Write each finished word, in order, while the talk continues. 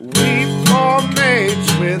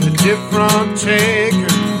with a different take.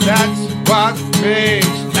 That's what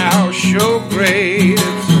makes our show great. It's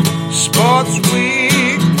a Sports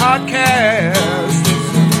Week podcast.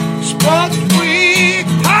 It's a Sports Week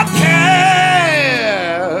podcast.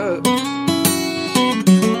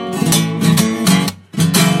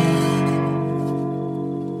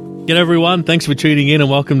 G'day everyone, thanks for tuning in and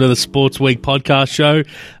welcome to the Sports Week podcast show.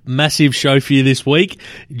 Massive show for you this week.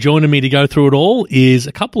 Joining me to go through it all is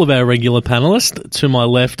a couple of our regular panellists. To my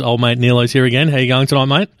left, old mate Nilo's here again. How you going tonight,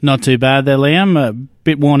 mate? Not too bad there, Liam. A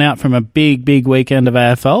bit worn out from a big weekend of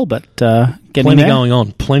AFL, but getting Plenty there.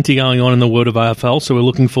 Plenty going on in the world of AFL, so we're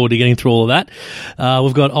looking forward to getting through all of that.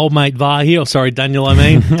 We've got old mate VAR here. Daniel,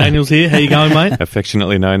 Daniel's here. How you going, mate?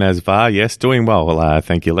 Affectionately known as VAR. Yes, doing well.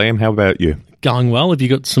 Thank you, Liam. How about you? Going well. Have you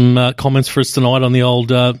got some comments for us tonight on the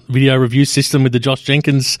old video review system with the Josh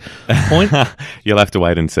Jenkins point? You'll have to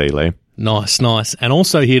wait and see, Liam. Nice. And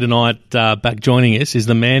also here tonight, back joining us, is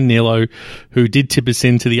the man, Nilo, who did tip us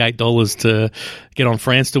into the $8 to get on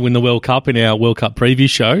France to win the World Cup in our World Cup preview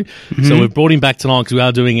show. Mm-hmm. So we've brought him back tonight because we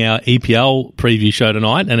are doing our EPL preview show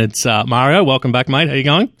tonight. And it's Mario. Welcome back, mate. How you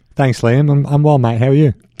going? Thanks, Liam. I'm well, mate. How are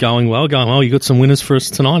you? Going well. You got some winners for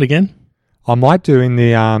us tonight again? I might do in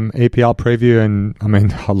the EPL preview, and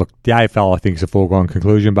look, the AFL I think is a foregone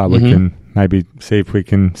conclusion, but we can maybe see if we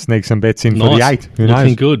can sneak some bets in for the 8. Who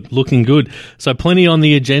knows? Looking good. So plenty on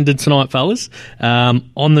the agenda tonight, fellas.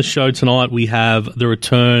 On the show tonight, we have the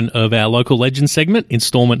return of our local legend segment,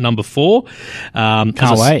 installment number 4.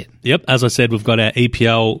 Can't wait. Yep, as I said, we've got our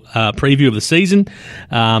EPL preview of the season.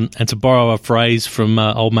 And to borrow a phrase from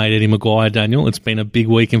old mate Eddie Maguire, Daniel, it's been a big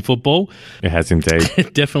week in football. It has indeed.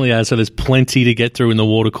 It definitely has. So there's plenty to get through in the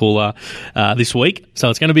water cooler this week. So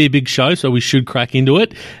it's going to be a big show, so we should crack into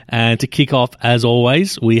it. And to kick off, as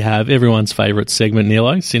always, we have everyone's favourite segment,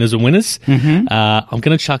 Nilo, Sinners and Winners. Mm-hmm. I'm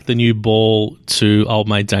going to chuck the new ball to old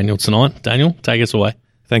mate Daniel tonight. Daniel, take us away.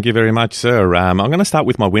 Thank you very much, sir. I'm going to start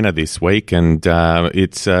with my winner this week, and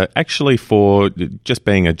it's actually for just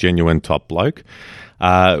being a genuine top bloke.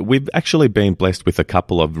 We've actually been blessed with a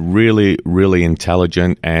couple of really, really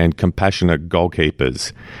intelligent and compassionate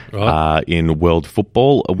goalkeepers in world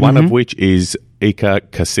football, one of which is Iker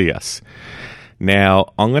Casillas.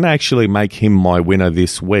 Now, I'm going to actually make him my winner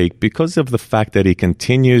this week because of the fact that he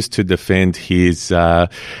continues to defend his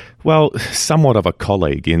somewhat of a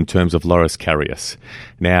colleague in terms of Loris Karius.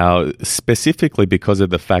 Now, specifically because of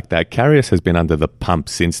the fact that Karius has been under the pump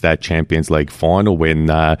since that Champions League final when,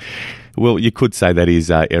 you could say that his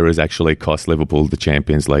errors actually cost Liverpool the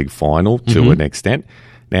Champions League final to an extent.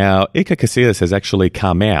 Now, Iker Casillas has actually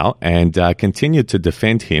come out and continued to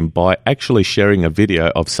defend him by actually sharing a video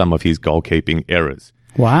of some of his goalkeeping errors.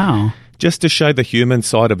 Wow. Just to show the human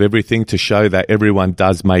side of everything, to show that everyone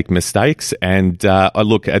does make mistakes. And I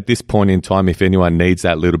look, at this point in time, if anyone needs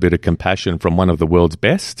that little bit of compassion from one of the world's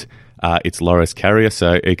best, it's Loris Karius.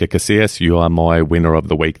 So, Iker Casillas, you are my winner of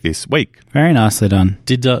the week this week. Very nicely done.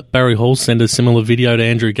 Did Barry Hall send a similar video to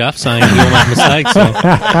Andrew Guff saying we all make mistakes? We'll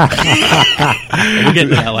get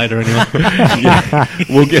to that later anyway. Yeah,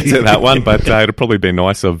 we'll get to that one, but it'll probably be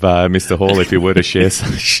nice of Mr. Hall if you were to share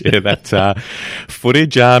that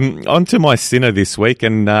footage. On to my sinner this week,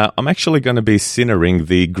 and I'm actually going to be sinnering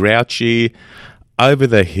the grouchy,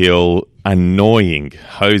 over-the-hill, annoying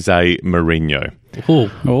Jose Mourinho.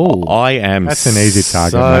 Oh, I am. That's an easy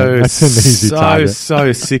target. Mate. That's an easy target.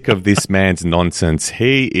 So sick of this man's nonsense.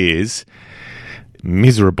 He is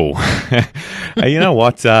miserable. You know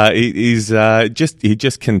what? He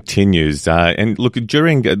just continues. And look,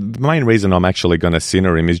 during the main reason I'm actually going to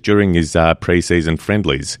sinner him is during his pre-season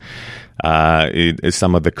friendlies.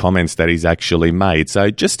 Some of the comments that he's actually made.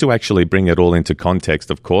 So just to actually bring it all into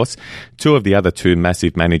context, of course, two of the other two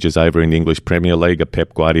massive managers over in the English Premier League are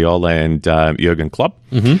Pep Guardiola and Jurgen Klopp.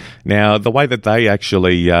 Mm-hmm. Now, the way that they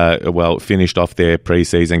actually finished off their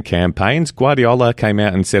pre-season campaigns, Guardiola came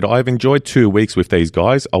out and said, I've enjoyed 2 weeks with these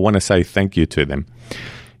guys. I want to say thank you to them.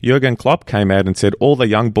 Jurgen Klopp came out and said, all the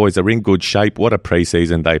young boys are in good shape. What a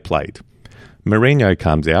pre-season they played. Mourinho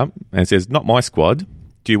comes out and says, not my squad.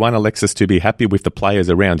 Do you want Alexis to be happy with the players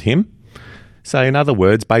around him? So in other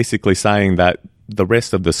words, basically saying that the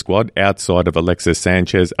rest of the squad outside of Alexis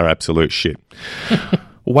Sanchez are absolute shit.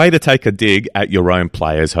 Way to take a dig at your own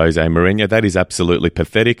players, Jose Mourinho. That is absolutely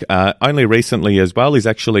pathetic. Only recently as well, he's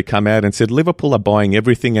actually come out and said Liverpool are buying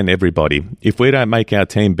everything and everybody. If we don't make our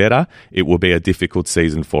team better, it will be a difficult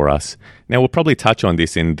season for us. Now, we'll probably touch on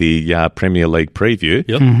this in the Premier League preview.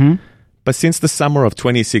 Yep. Mm-hmm. But since the summer of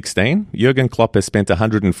 2016, Jurgen Klopp has spent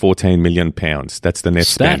 £114 million. That's the net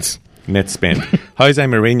spend. Net spend. Jose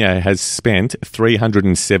Mourinho has spent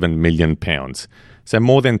 £307 million. So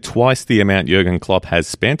more than twice the amount Jurgen Klopp has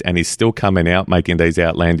spent, and he's still coming out making these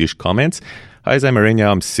outlandish comments. Jose Mourinho,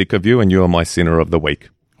 I'm sick of you, and you are my sinner of the week.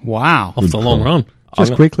 Wow. Off the long run.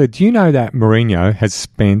 Just quickly, do you know that Mourinho has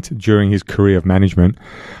spent during his career of management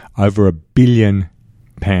over £1 billion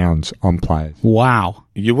on players? Wow.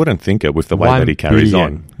 You wouldn't think it with the way that he carries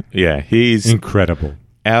on. Yeah, he's incredible.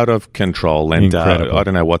 Out of control, and I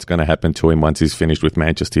don't know what's going to happen to him once he's finished with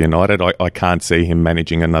Manchester United. I can't see him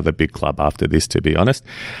managing another big club after this, to be honest.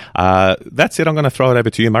 That's it. I'm going to throw it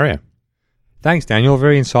over to you, Mario. Thanks, Daniel.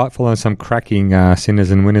 Very insightful and some cracking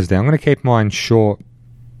sinners and winners there. I'm going to keep mine short,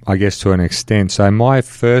 I guess, to an extent. So my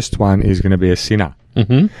first one is going to be a sinner.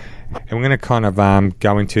 Mm-hmm. And we're going to kind of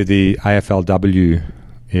go into the AFLW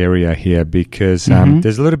area here because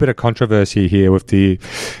there's a little bit of controversy here with the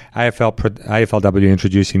AFLW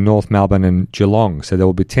introducing North Melbourne and Geelong. So there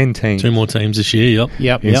will be 10 teams. 2 more teams this year,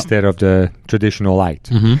 yep. Instead of the traditional 8.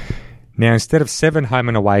 Mm-hmm. Now, instead of 7 home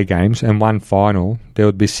and away games and 1 final, there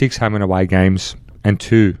would be 6 home and away games and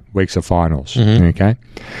 2 weeks of finals. Mm-hmm. Okay.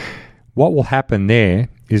 What will happen there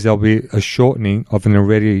is there'll be a shortening of an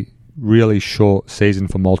already really short season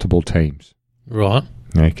for multiple teams. Right.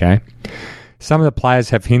 Okay. Some of the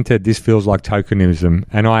players have hinted this feels like tokenism,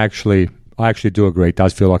 and I actually do agree. It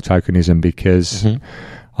does feel like tokenism because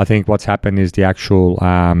I think what's happened is the actual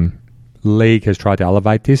league has tried to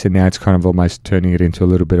elevate this, and now it's kind of almost turning it into a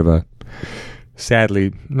little bit of a,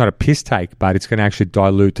 sadly, not a piss take, but it's going to actually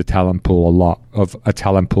dilute the talent pool a lot of a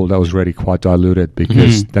talent pool that was already quite diluted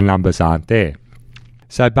because the numbers aren't there.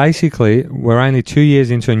 So basically, we're only 2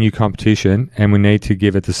 years into a new competition, and we need to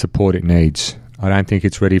give it the support it needs. I don't think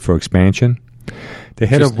it's ready for expansion. The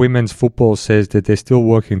head of women's football says that they're still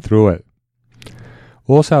working through it.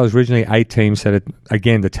 Also, it was originally 8 teams that,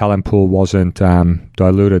 again, the talent pool wasn't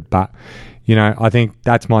diluted. But, you know, I think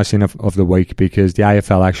that's my sin of the week because the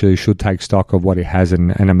AFL actually should take stock of what it has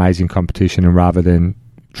in an amazing competition and rather than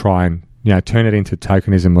try and, you know, turn it into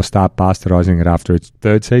tokenism or start bastardising it after its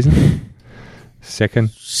 3rd season.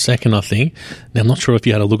 Second, I think. Now, I'm not sure if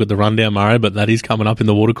you had a look at the rundown, Mario, but that is coming up in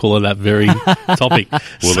the water cooler, that very topic.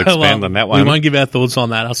 We'll expand on that one. We won't give our thoughts on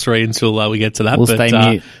that, us three, until we get to that. We'll stay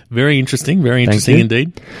mute. Very interesting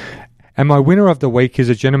indeed. And my winner of the week is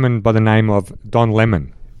a gentleman by the name of Don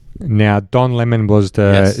Lemon. Now, Don Lemon was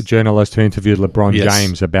the journalist who interviewed LeBron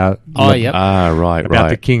James about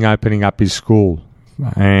the King opening up his school.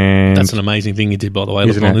 And that's an amazing thing he did, by the way,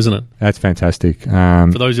 LeBron, isn't it? That's fantastic.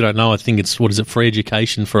 For those who don't know, I think it's, free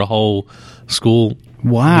education for a whole school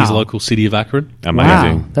in his local city of Akron.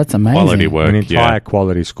 Amazing. Wow, that's amazing. Quality work. An entire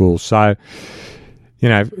quality school. So, you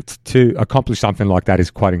know, to accomplish something like that is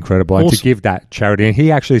quite incredible. And to give that charity, and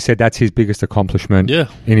he actually said that's his biggest accomplishment in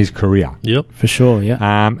his career. Yep. For sure, yeah.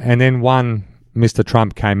 And then Mr.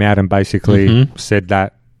 Trump came out and basically said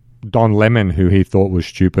that Don Lemon, who he thought was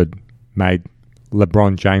stupid, made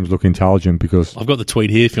LeBron James look intelligent because... I've got the tweet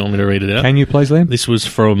here if you want me to read it out. Can you please, Liam? This was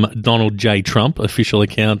from Donald J. Trump, official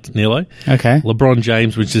account, Nilo. Okay. LeBron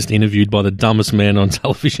James was just interviewed by the dumbest man on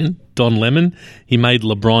television, Don Lemon. He made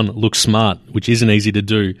LeBron look smart, which isn't easy to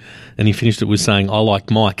do. And he finished it with saying, I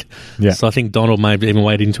like Mike. Yeah. So I think Donald may have even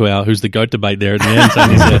waded into our Who's the GOAT debate there at the end, saying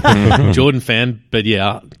he's a Jordan fan. But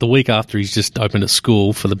yeah, the week after he's just opened a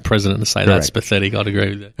school for the president to say that's pathetic. I'd agree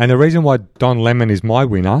with that. And the reason why Don Lemon is my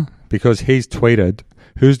winner, because he's tweeted,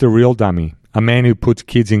 who's the real dummy? A man who puts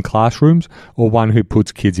kids in classrooms or one who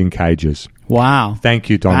puts kids in cages? Wow. Thank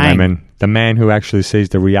you, Don Lemon. The man who actually sees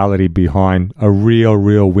the reality behind a real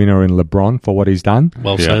winner in LeBron for what he's done.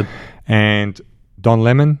 Well said. And Don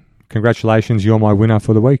Lemon, congratulations, you're my winner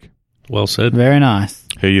for the week. Well said. Very nice.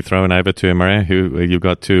 Who are you throwing over to, Maria? You've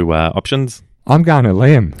got 2 options? I'm going to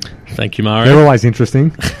Liam. Thank you, Mario. They're always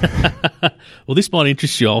interesting. Well, this might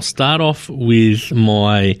interest you. I'll start off with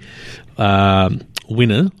my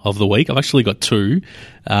winner of the week. I've actually got 2.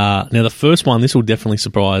 Now, the first one, this will definitely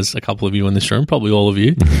surprise a couple of you in this room, probably all of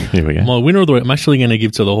you. Here we go. My winner of the week, I'm actually going to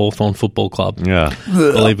give to the Hawthorn Football Club. Yeah.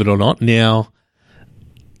 Believe it or not. Now,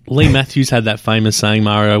 Lee Matthews had that famous saying,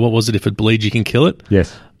 Mario, what was it? If it bleeds, you can kill it.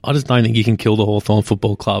 Yes. I just don't think you can kill the Hawthorn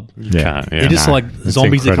Football Club. You can't. Yeah. They're just like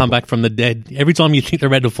zombies that come incredible. back from the dead. Every time you think they're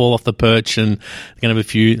ready to fall off the perch and they're going to have a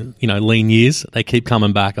few, lean years, they keep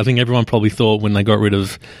coming back. I think everyone probably thought when they got rid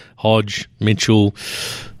of Hodge, Mitchell,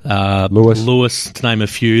 Lewis, to name a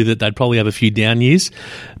few, that they'd probably have a few down years.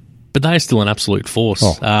 But they're still an absolute force.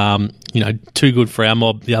 Too good for our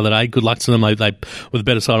mob the other day. Good luck to them. They were the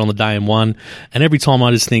better side on the day and won. And every time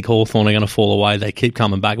I just think Hawthorn are going to fall away, they keep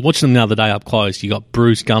coming back. Watching them the other day up close, you got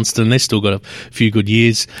Bruce, Gunston. They've still got a few good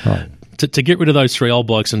years. Right. to get rid of those three old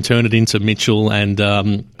blokes and turn it into Mitchell and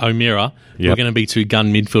O'Meara, we're going to be two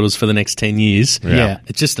gun midfielders for the next 10 years. Yeah.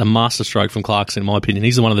 It's just a masterstroke from Clarkson, in my opinion.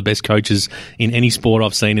 He's one of the best coaches in any sport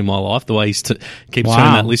I've seen in my life. The way he keeps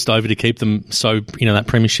turning that list over to keep them so, that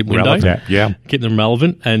premiership window. Relevant. Yeah. Keep them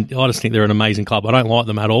relevant. And I just think they're an amazing club. I don't like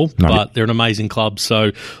them at all, but they're an amazing club.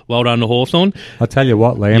 So well done to Hawthorn. I'll tell you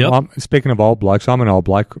what, Liam, speaking of old blokes, I'm an old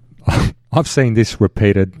bloke. I've seen this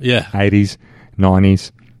repeated 80s,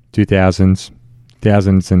 90s, 2000s,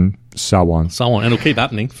 thousands and so on. And it'll keep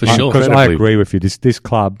happening for sure. Because I agree with you. This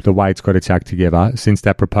club, the way it's got its act together since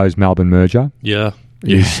that proposed Melbourne merger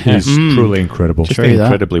is truly incredible. Just an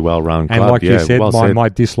incredibly well-run club. And like you said, my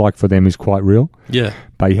dislike for them is quite real. Yeah.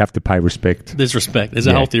 But you have to pay respect. There's respect. There's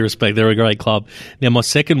a healthy respect. They're a great club. Now, my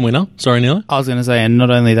second winner... Sorry, Neil? I was going to say, and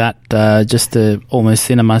not only that, just to almost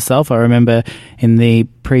sinner myself, I remember in the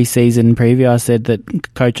pre-season preview I said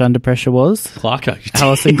that coach under pressure was... Clarko.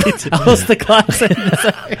 Alistair Clarkson.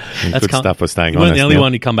 That's good stuff for staying on. honest. The only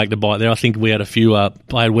one who come back to bite there. I think we had a few... I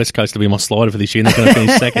had West Coast to be my slider for this year, and they're going to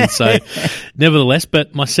finish second. So, nevertheless,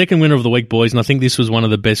 but my second winner of the week, boys, and I think this was one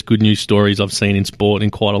of the best good news stories I've seen in sport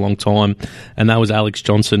in quite a long time, and that was Alex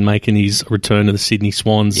Johnson making his return to the Sydney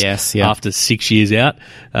Swans after 6 years out.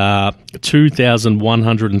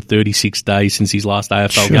 2,136 days since his last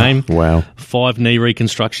AFL game. Wow. 5 knee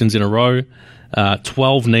reconstructions in a row.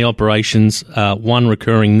 12 knee operations, 1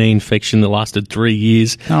 recurring knee infection that lasted 3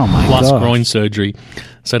 years, plus groin surgery.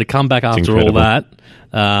 So to come back after all that,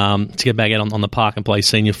 to get back out on the park and play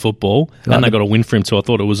senior football, and they got a win for him too. I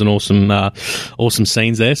thought it was an awesome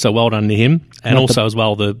scenes there. So well done to him, and also as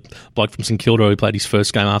well the bloke from St Kilda who played his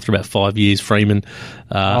first game after about 5 years, Freeman,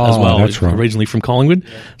 as well, originally from Collingwood.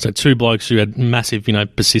 So 2 blokes who had massive,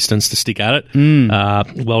 persistence to stick at it.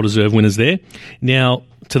 Well deserved winners there. Now,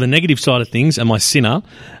 to the negative side of things, and my sinner,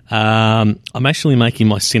 I'm actually making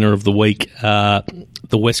my sinner of the week the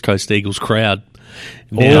West Coast Eagles crowd.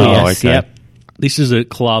 Now, this is a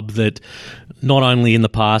club that not only in the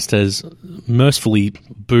past has mercifully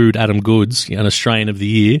booed Adam Goodes, an Australian of the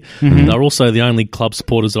Year, they're also the only club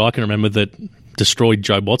supporters that I can remember that destroyed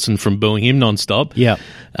Joe Watson from booing him non-stop.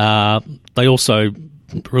 They also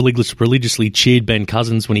religiously cheered Ben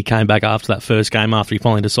Cousins when he came back after that first game, after he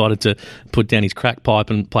finally decided to put down his crack pipe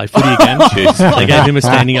and play footy again. They gave him a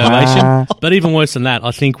standing ovation. But even worse than that,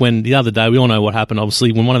 I think when the other day, we all know what happened,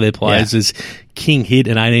 obviously, when one of their players is King hit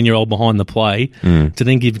an 18-year-old behind the play, to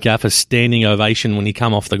then give Gaff a standing ovation when he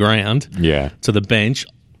come off the ground to the bench.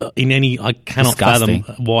 I cannot fathom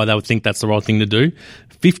why they would think that's the right thing to do.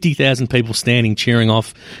 50,000 people standing cheering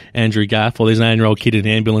off Andrew Gaff, while there's an 9-year-old kid in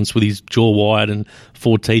an ambulance with his jaw wired and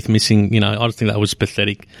 4 teeth missing. I just think that was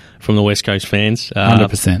pathetic from the West Coast fans.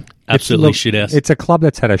 100%. Absolutely shit house. It's a club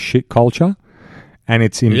that's had a shit culture, and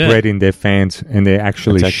it's inbred in their fans, and they're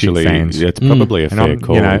actually shit fans. Yeah, it's probably a fair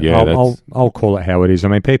call. I'll call it how it is. I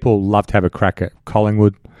mean, people love to have a crack at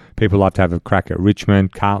Collingwood. People love to have a crack at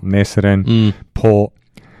Richmond, Carlton, Essendon, Port.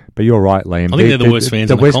 But you're right, Liam. I think they're the worst fans.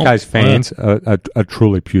 The West Coast fans are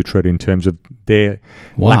truly putrid in terms of their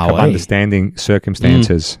lack of understanding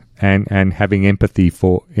circumstances and having empathy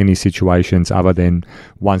for any situations other than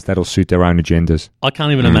ones that'll suit their own agendas. I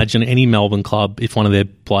can't even imagine any Melbourne club, if one of their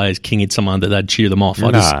players kinged someone, that they'd cheer them off.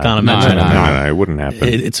 I just can't imagine it. No, it wouldn't happen.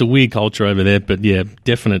 It's a weird culture over there, but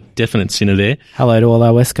definite sinner there. Hello to all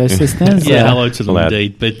our West Coast listeners. Hello to them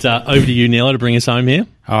indeed. But over to you, Neil, to bring us home here.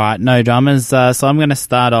 All right, no dramas. So I'm going to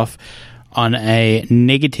start off on a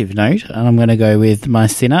negative note, and I'm going to go with my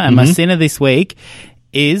sinner. And my sinner this week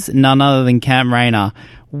is none other than Cam Rayner.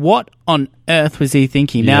 What on earth was he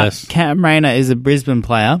thinking? Now, Cam Rayner is a Brisbane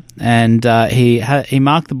player, and he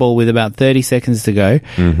marked the ball with about 30 seconds to go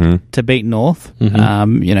to beat North. He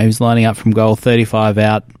was lining up from goal, 35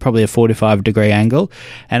 out, probably a 45-degree angle.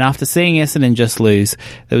 And after seeing Essendon just lose,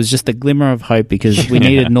 there was just a glimmer of hope because we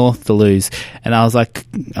needed North to lose. And I was like,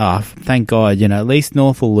 thank God, at least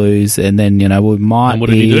North will lose, and then, we might and what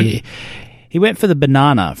did he do? He went for the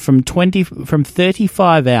banana from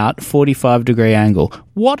 35 out, 45-degree angle.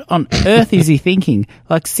 What on earth is he thinking?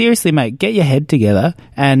 Like, seriously, mate, get your head together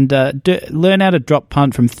and learn how to drop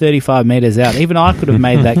punt from 35 metres out. Even I could have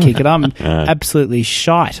made that kick, and I'm absolutely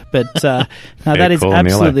shite. But no, that is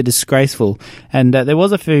absolutely disgraceful. And there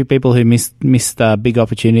was a few people who missed big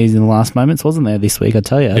opportunities in the last moments, wasn't there, this week, I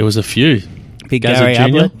tell you? There was a few. Big Gary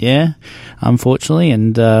Ablett, unfortunately,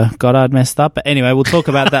 and Goddard messed up. But anyway, we'll talk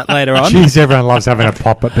about that later on. Jeez, everyone loves having a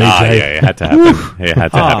pop at BJ. It had to happen. It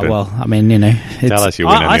had to happen. Well, I mean, Tell us your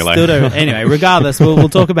winner, I still do. Anyway, regardless, we'll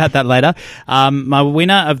talk about that later. My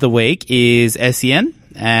winner of the week is SEN,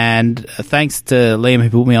 and thanks to Liam who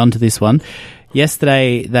put me onto this one.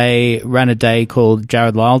 yesterday they ran a day called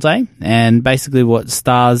Jared Lyle Day, and basically what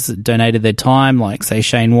stars donated their time, like say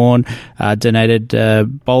Shane Warne donated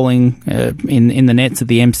bowling in the nets at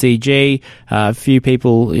the MCG. A few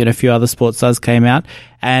people, a few other sports stars came out,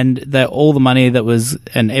 and all the money that was,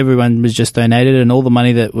 and everyone was just donated, and all the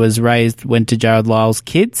money that was raised went to Jared Lyle's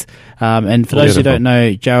kids. And for those who don't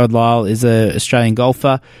know, Jared Lyle is an Australian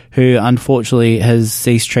golfer who unfortunately has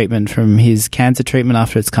ceased treatment from his cancer treatment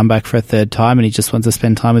after it's come back for a third time, and he just wants to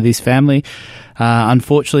spend time with his family.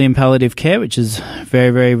 Unfortunately in palliative care, which is very,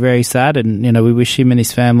 very, very sad. And, we wish him and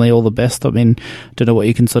his family all the best. I mean, don't know what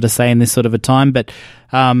you can sort of say in this sort of a time, but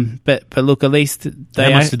look, at least how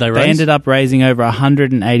much did they raise? They ended up raising over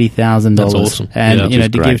 $180,000. That's awesome. And, Yeah,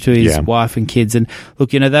 to give to his wife and kids. And look,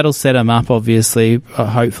 that'll set him up, obviously,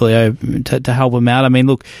 hopefully, to help him out. I mean,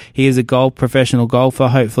 look, he is a professional golfer.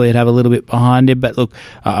 Hopefully he'd have a little bit behind him. But look,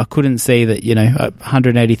 I couldn't see that,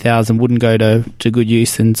 $180,000 wouldn't go to good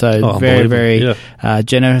use. And so very, very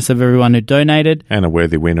generous of everyone who donated. And a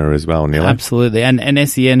worthy winner as well, Neil. Absolutely. And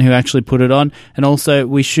SEN who actually put it on. And also,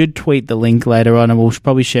 we should tweet the link later on, and we'll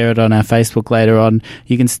probably share it on our Facebook later on.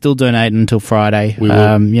 You can still donate until Friday. We will.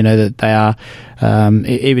 That they are,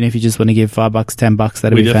 even if you just want to give $5, $10,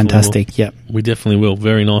 that'd be fantastic. Yep. We definitely will.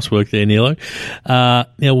 Very nice work there, Nilo. Now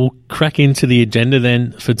we'll crack into the agenda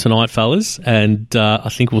then for tonight, fellas, and I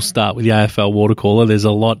think we'll start with the AFL Water Cooler. There's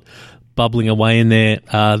a lot bubbling away in there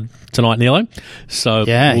tonight, Nilo. So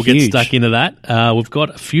we'll get stuck into that. We've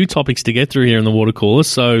got a few topics to get through here in the Water Cooler,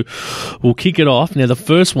 so we'll kick it off. Now, the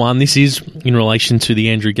first one, this is in relation to the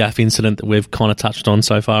Andrew Gaff incident that we've kind of touched on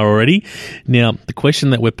so far already. Now, the question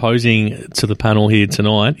that we're posing to the panel here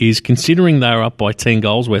tonight is, considering they were up by 10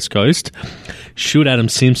 goals, West Coast, should Adam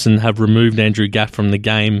Simpson have removed Andrew Gaff from the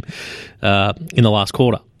game in the last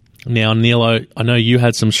quarter? Now, Nilo, I know you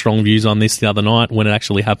had some strong views on this the other night when it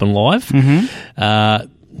actually happened live. Mm-hmm.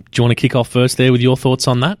 Do you want to kick off first there with your thoughts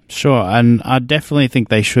on that? Sure, and I definitely think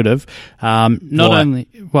they should have.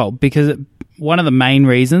 Because one of the main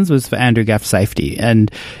reasons was for Andrew Gaff's safety,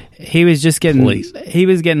 and he was just getting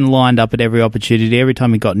lined up at every opportunity. Every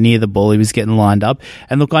time he got near the ball, he was getting lined up.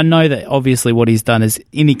 And look, I know that obviously what he's done is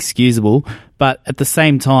inexcusable, but at the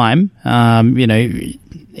same time,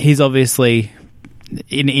 he's obviously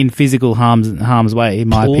in physical harm's way, in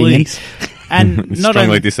my opinion. And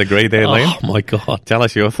strongly disagree there, Liam. Oh my God! Tell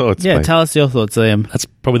us your thoughts. Yeah, please. tell us your thoughts, Liam. That's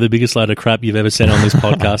probably the biggest load of crap you've ever said on this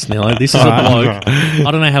podcast, Nilo. This is a bloke.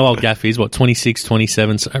 I don't know how old Gaff is. 26,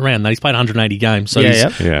 27, around that. He's played 180 games, so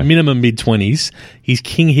he's minimum mid-20s. He's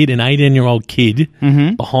king hit an 18-year-old kid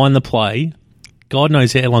behind the play. God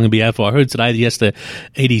knows how long he'll be out for. I heard today that he has to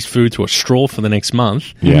eat his food through a straw for the next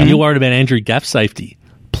month. Yeah. And you're worried about Andrew Gaff's safety.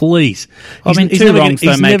 Please. Two wrongs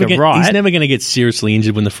don't make it right. He's never going to get seriously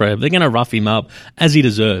injured when they're going to rough him up as he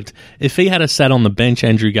deserved. If he had sat on the bench,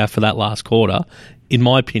 Andrew Gaff, for that last quarter, in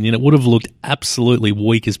my opinion, it would have looked absolutely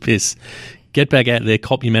weak as piss. Get back out there,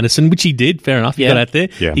 cop your medicine, which he did. Fair enough. He got out there.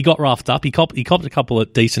 Yeah. He got roughed up. He copped a couple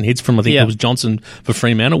of decent hits from, I think it was Johnson for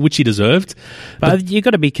Fremantle, which he deserved. But you've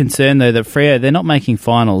got to be concerned, though, that Freo, they're not making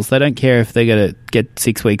finals. They don't care if they're going to get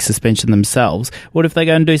 6 weeks suspension themselves. What if they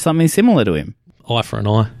go and do something similar to him? Eye for an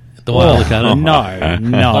eye. The way I look at it.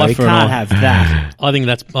 No, you can't have that. I think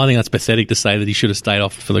that's pathetic to say that he should have stayed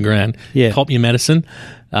off for the ground. Yeah. Cop your medicine,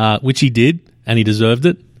 which he did, and he deserved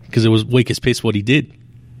it because it was weak as piss what he did.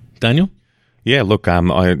 Daniel? Yeah, look,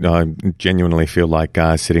 I genuinely feel like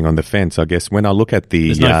sitting on the fence. I guess when I look at the...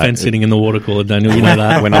 There's no fence sitting in the water cooler, Daniel, you know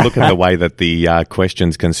that. When I look at the way that the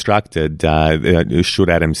question's constructed, should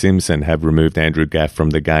Adam Simpson have removed Andrew Gaff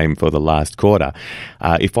from the game for the last quarter?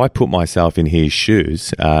 If I put myself in his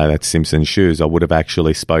shoes, that's Simpson's shoes, I would have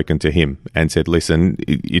actually spoken to him and said, listen,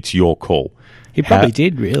 it's your call. He probably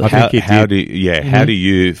did, really. How do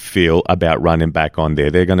you feel about running back on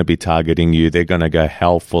there? They're going to be targeting you. They're going to go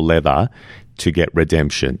hell for leather to get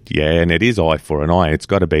redemption. Yeah, and it is eye for an eye. It's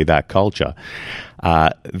got to be that culture.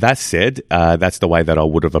 That said, that's the way that I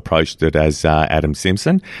would have approached it as Adam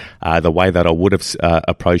Simpson. The way that I would have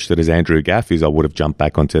approached it as Andrew Gaff is I would have jumped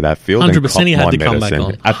back onto that field 100% he had to come back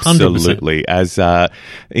on. 100%. Absolutely. As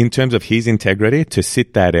in terms of his integrity, to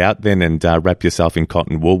sit that out then and wrap yourself in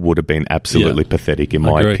cotton wool would have been absolutely pathetic in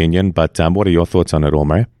my opinion. But what are your thoughts on it all,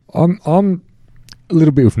 Mario? I'm a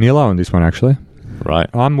little bit with Nilo on this one, actually. Right.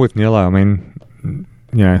 I'm with Nilo. I mean,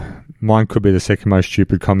 mine could be the second most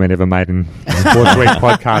stupid comment ever made in Sports Week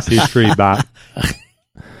podcast history, but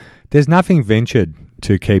there's nothing ventured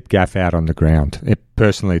to keep Gaff out on the ground.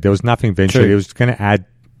 Personally, there was nothing ventured. It was going to add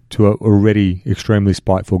to an already extremely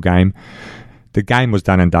spiteful game. The game was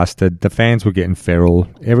done and dusted. The fans were getting feral.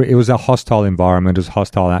 It was a hostile environment. It was a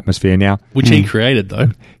hostile atmosphere. Now, which he created,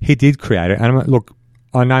 though. He did create it. And look,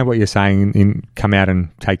 I know what you're saying. Come out and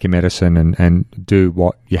take your medicine and do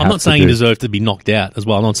what you have to do. I'm not saying he deserved to be knocked out as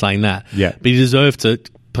well. I'm not saying that. Yeah. But he deserved to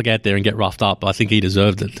pick out there and get roughed up. I think he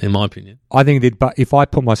deserved it, in my opinion. I think he did. But if I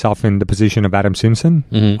put myself in the position of Adam Simpson,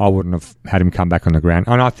 I wouldn't have had him come back on the ground.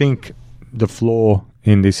 And I think the flaw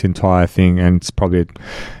in this entire thing, and it's probably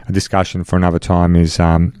a discussion for another time, is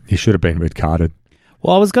he should have been red carded.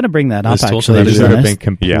 Well, I was going to bring that up, Let's talk actually. about He it. should have been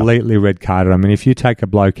completely red carded. I mean, if you take a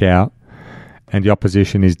bloke out and the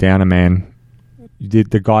opposition is down a man,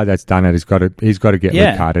 the guy that's done it he's got to get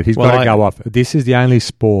red carded. He's got to go off. This is the only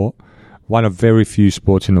sport, one of very few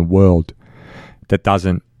sports in the world, that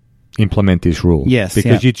doesn't implement this rule. Yes,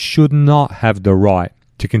 because you should not have the right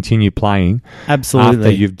to continue playing Absolutely.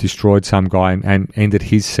 after you've destroyed some guy and ended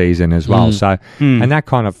his season as well. So, and that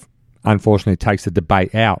kind of unfortunately takes the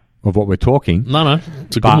debate out of what we're talking. No,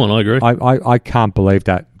 it's a good one. I agree. I can't believe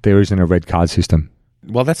that there isn't a red card system.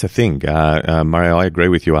 Well, that's the thing, Mario. I agree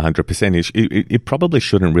with you 100%. It probably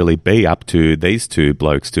shouldn't really be up to these two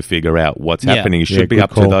blokes to figure out what's happening. It should be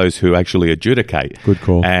up to those who actually adjudicate. Good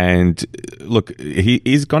call. And look, he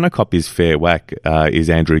is going to cop his fair whack, is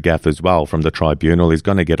Andrew Gaff as well, from the tribunal. He's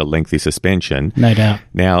going to get a lengthy suspension. No doubt.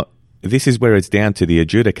 Now, this is where it's down to the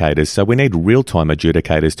adjudicators. So we need real-time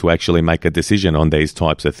adjudicators to actually make a decision on these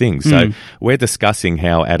types of things. So we're discussing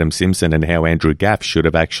how Adam Simpson and how Andrew Gaff should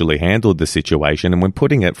have actually handled the situation, and we're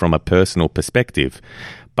putting it from a personal perspective.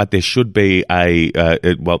 But there should be a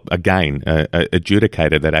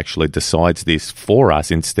adjudicator that actually decides this for us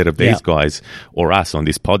instead of these guys or us on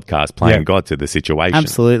this podcast playing God to the situation.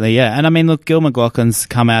 Absolutely, yeah. And I mean, look, Gil McLaughlin's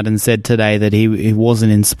come out and said today that he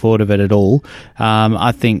wasn't in support of it at all.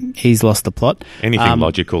 I think he's lost the plot. Anything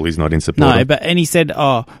logical is not in support. No, and he said,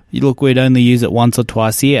 look, we'd only use it once or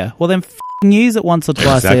twice a year. Well, then use it once or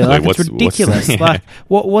twice a year. Like, it's ridiculous. Like,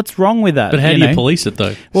 what's wrong with that? But how do you police it,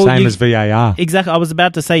 though? Well, Same as VAR. Exactly. I was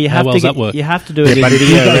about to say you have How well does that work? You have to do it in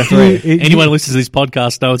video referee. Anyone who listens to this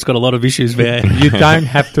podcast knows it's got a lot of issues there. You don't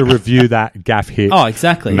have to review that gaff hit. Oh,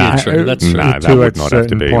 exactly. No, true. That's true. No, that would not have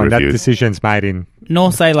to be point. reviewed. That decision's made in.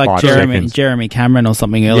 Nor say like 5 Jeremy seconds. Cameron or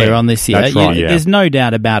something earlier on this year. That's right, There's no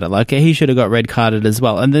doubt about it. Like, he should have got red carded as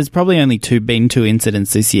well. And there's probably only been two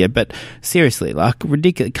incidents this year. But seriously, like,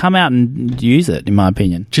 ridiculous. Come out and use it, in my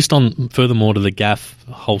opinion. Just on furthermore to the Gaff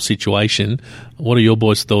whole situation, what are your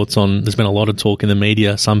boys' thoughts on? There's been a lot of talk in the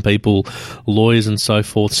media. Some people, lawyers and so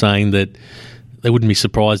forth, saying that they wouldn't be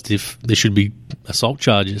surprised if there should be assault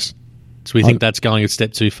charges. So we think that's going a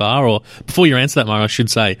step too far? Or before you answer that, Mario, I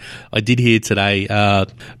should say, I did hear today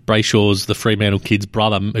Brayshaw's, the Fremantle kid's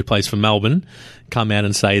brother who plays for Melbourne, come out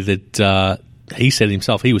and say that he said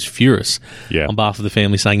himself he was furious on behalf of the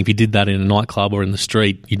family, saying if you did that in a nightclub or in the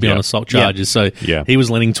street, you'd be on assault charges. So he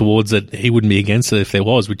was leaning towards that he wouldn't be against it if there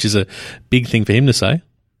was, which is a big thing for him to say.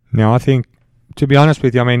 No, I think, to be honest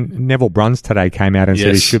with you, I mean, Neville Bruns today came out and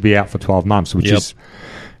said he should be out for 12 months, which is...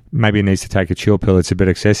 Maybe he needs to take a chill pill. It's a bit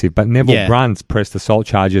excessive. But Neville Bruns pressed assault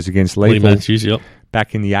charges against Lee Matthews,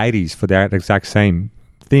 back in the 80s for that exact same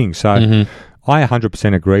thing. So I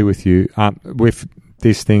 100% agree with you with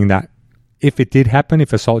this thing that if it did happen,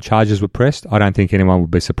 if assault charges were pressed, I don't think anyone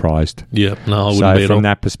would be surprised. Yeah, no, I wouldn't be at all. So from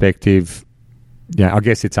that perspective, I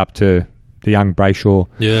guess it's up to the young Brayshaw.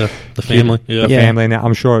 Yeah, the family. The family. Now,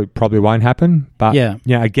 I'm sure it probably won't happen. But,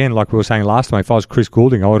 again, like we were saying last time, if I was Chris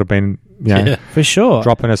Goulding, I would have been... for sure.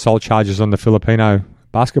 Dropping assault charges on the Filipino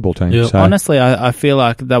basketball team. Yeah. So. Honestly, I feel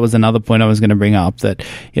like that was another point I was going to bring up, that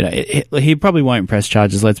he probably won't press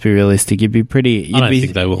charges. Let's be realistic. You'd be pretty. I don't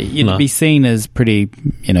think they will. You'd be seen as pretty,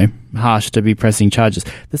 harsh to be pressing charges.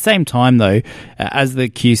 At the same time, though, as the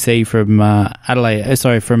QC from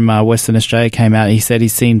from Western Australia came out, he said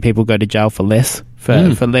he's seen people go to jail for less,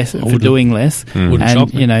 for doing less, and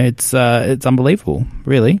it's unbelievable,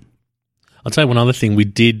 really. I'll tell you one other thing. We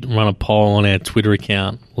did run a poll on our Twitter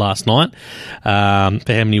account last night for how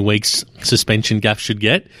many weeks suspension Gaff should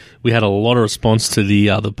get. We had a lot of response to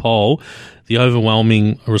the poll. The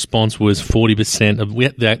overwhelming response was 40% of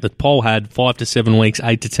the poll had 5 to 7 weeks,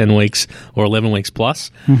 8 to 10 weeks, or 11 weeks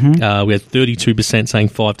plus. We had 32% saying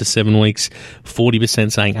 5 to 7 weeks,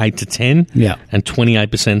 40% saying 8 to 10, and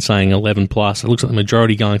 28% saying 11 plus. It looks like the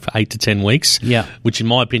majority going for 8 to 10 weeks, which in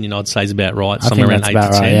my opinion I'd say is about right, somewhere around 8 to 10.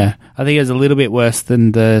 Right, yeah. I think it was a little bit worse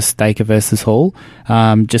than the Staker versus Hall,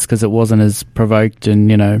 just because it wasn't as provoked,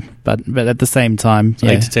 and but at the same time,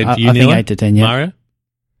 8 to 10 for you, I think 8 to 10, Mario?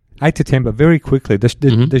 8 to 10, but very quickly,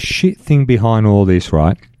 the shit thing behind all this,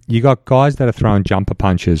 right, You got guys that are throwing jumper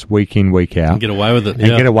punches week in, week out. And get away with it.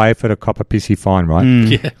 And get away with it, a copper pissy fine, right?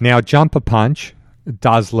 Yeah. Now, jumper punch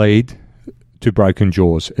does lead to broken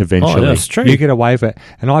jaws eventually. Oh, that's true. You get away with it.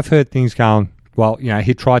 And I've heard things going, well,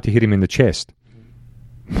 he tried to hit him in the chest.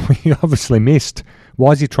 He obviously missed.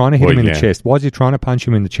 Why is he trying to hit him in the chest? Why is he trying to punch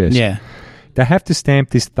him in the chest? Yeah. They have to stamp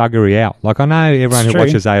this thuggery out. Like, I know everyone who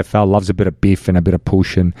watches AFL loves a bit of biff and a bit of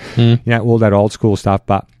push and all that old school stuff,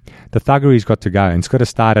 but the thuggery's got to go, and it's got to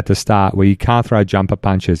start at the start where you can't throw jumper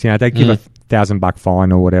punches. They give a $1,000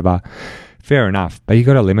 fine or whatever. Fair enough, but you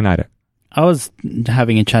got to eliminate it. I was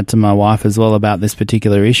having a chat to my wife as well about this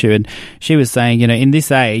particular issue, and she was saying, in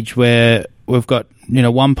this age where we've got,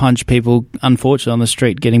 one punch people, unfortunately, on the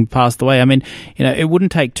street getting passed away. I mean, it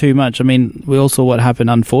wouldn't take too much. I mean, we all saw what happened,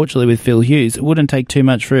 unfortunately, with Phil Hughes. It wouldn't take too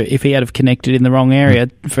much for if he had have connected in the wrong area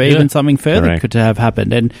for even something further could have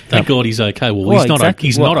happened. And thank God he's okay. Well, he's not.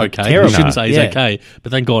 He's not okay. Terrible. We shouldn't say he's okay,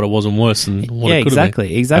 but thank God it wasn't worse than what it could have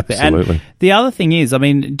been. Exactly. Absolutely. And the other thing is, I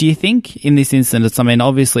mean, do you think in this instance,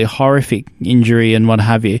 obviously horrific injury and what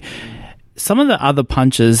have you, some of the other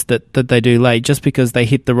punches that they do late, just because they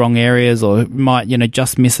hit the wrong areas or might,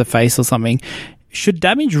 just miss a face or something, should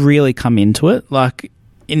damage really come into it? Like,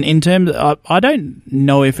 in terms of, I don't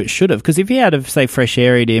know if it should have, because if he had have, say, fresh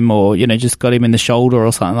airied him or, just got him in the shoulder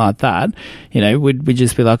or something like that, we'd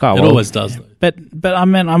just be like, oh, it always does. But I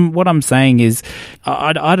mean, what I'm saying is,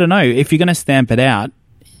 I don't know, if you're going to stamp it out,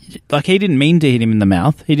 like, he didn't mean to hit him in the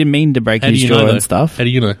mouth. He didn't mean to break his jaw and stuff. How do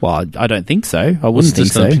you know? Well, I don't think so. I wouldn't think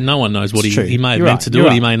so. No one knows what he may have meant to do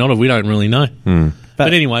it. He may not have. We don't really know.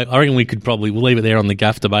 But anyway, I reckon we'll leave it there on the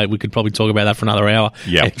gaff debate. We could probably talk about that for another hour.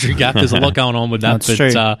 Yeah. Andrew Gaff, there's a lot going on with that.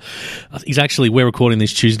 We're recording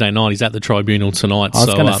this Tuesday night. He's at the tribunal tonight. I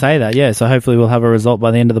was going to say that, yeah. So hopefully we'll have a result by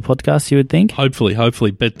the end of the podcast, you would think? Hopefully.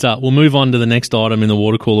 But we'll move on to the next item in the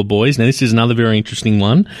water cooler, boys. Now, this is another very interesting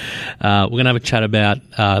one. We're going to have a chat about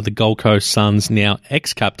the Gold Coast Suns now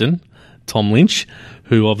ex-captain, Tom Lynch,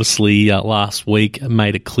 who obviously last week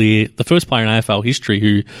made it clear, the first player in AFL history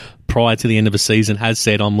who prior to the end of a season has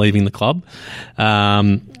said, I'm leaving the club.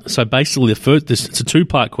 So basically, it's a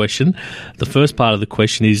two-part question. The first part of the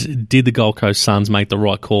question is, did the Gold Coast Suns make the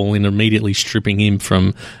right call in immediately stripping him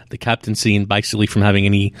from the captaincy and basically from having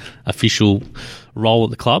any official role at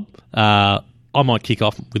the club? I might kick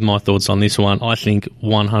off with my thoughts on this one. I think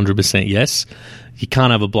 100% yes. You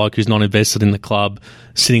can't have a bloke who's not invested in the club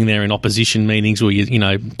sitting there in opposition meetings where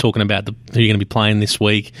you're, talking about who you're going to be playing this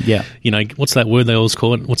week. Yeah. What's that word they always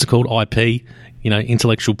call it? What's it called? IP.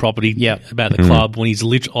 Intellectual property about the club when he's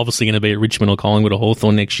obviously going to be at Richmond or Collingwood or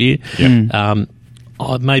Hawthorn next year. Yeah.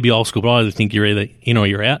 Maybe old school, but I think you're either in or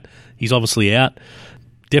you're out. He's obviously out.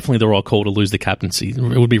 Definitely the right call to lose the captaincy. It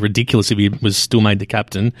would be ridiculous if he was still made the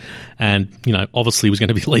captain and, obviously was going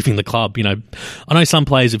to be leaving the club. I know some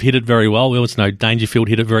players have hit it very well. We also know Dangerfield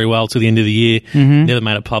hit it very well to the end of the year. Never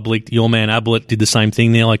made it public. Your man Ablett did the same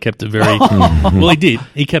thing now. I kept it very... Well, he did.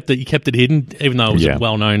 He kept it hidden, even though it was a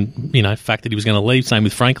well-known, fact that he was going to leave. Same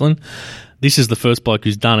with Franklin. This is the first bloke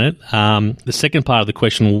who's done it. The second part of the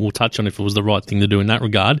question we'll touch on if it was the right thing to do in that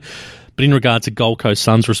regard. But in regard to Gold Coast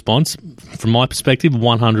Suns' response, from my perspective,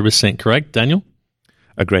 100% correct. Daniel?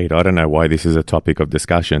 Agreed. I don't know why this is a topic of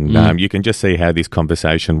discussion. You can just see how this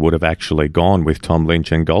conversation would have actually gone with Tom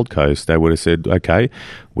Lynch and Gold Coast. They would have said, okay,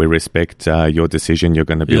 we respect your decision. You're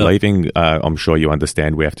going to be leaving. I'm sure you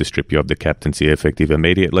understand we have to strip you of the captaincy effective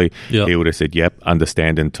immediately. Yep. He would have said, yep,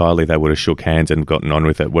 understand entirely. They would have shook hands and gotten on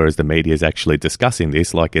with it, whereas the media is actually discussing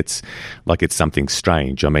this like it's something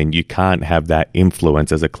strange. I mean, you can't have that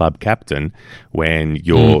influence as a club captain when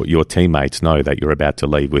your teammates know that you're about to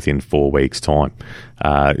leave within 4 weeks' time.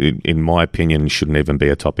 In my opinion, shouldn't even be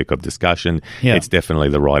a topic of discussion. Yeah. It's definitely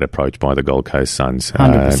the right approach by the Gold Coast Suns.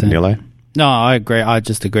 100%. Nilo? No, I agree. I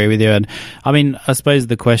just agree with you. And I mean, I suppose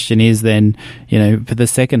the question is then, for the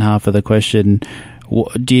second half of the question,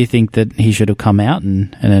 do you think that he should have come out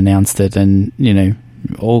and announced it and,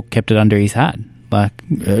 all kept it under his hat? Like,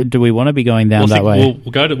 do we want to be going down that way?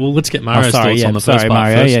 Let's get Mario's thoughts on the first part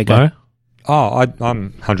Mario, first. Yeah, go.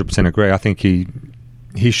 I'm 100% agree. I think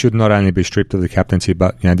he should not only be stripped of the captaincy,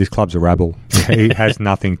 but this club's a rabble. He has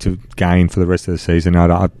nothing to gain for the rest of the season.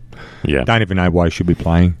 I don't even know why he should be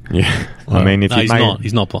playing. Yeah, I mean, if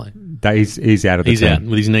he's not playing. He's out of the team. He's out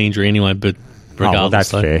with his knee injury anyway. But regardless. well, that's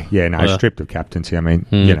so. fair. Yeah, no, Yeah. stripped of captaincy. I mean,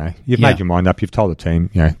 you've made your mind up. You've told the team,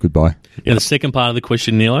 goodbye. Now, the second part of the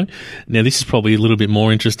question, Nilo. Now, this is probably a little bit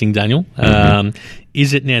more interesting, Daniel.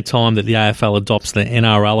 Is it now time that the AFL adopts the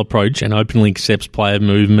NRL approach and openly accepts player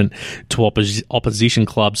movement to opposition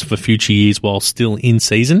clubs for future years while still in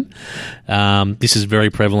season? This is very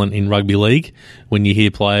prevalent in rugby league when you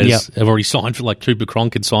hear players have already signed for, like Cooper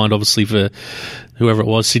Cronk had signed, obviously, for whoever it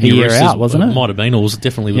was, Sydney year Roosters. out, wasn't it? Might have been, or was it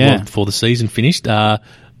definitely before the season finished.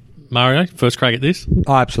 Mario, first crack at this?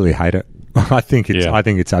 I absolutely hate it. I think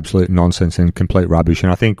it's absolute nonsense and complete rubbish.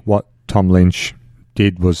 And I think what Tom Lynch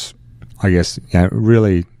did was, I guess,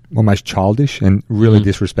 really almost childish and really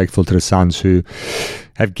disrespectful to the Suns, who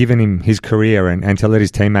have given him his career, and to let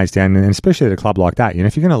his teammates down, and especially at a club like that.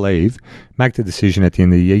 If you're going to leave, make the decision at the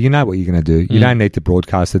end of the year. You know what you're going to do. You don't need to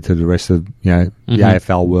broadcast it to the rest of the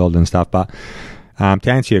AFL world and stuff. But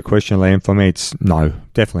to answer your question, Liam, for me, it's no,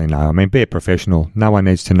 definitely no. I mean, be a professional. No one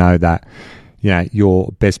needs to know that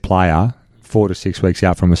your best player 4 to 6 weeks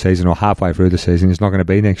out from a season or halfway through the season is not going to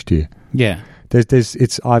be next year. Yeah.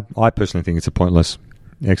 I personally think it's a pointless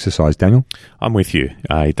exercise. Daniel? I'm with you.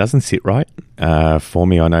 It doesn't sit right for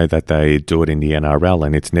me. I know that they do it in the NRL,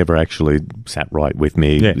 and it's never actually sat right with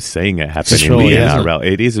me seeing it happen in the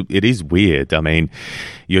NRL. It is weird. I mean,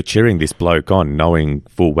 you're cheering this bloke on knowing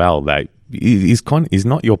full well that he's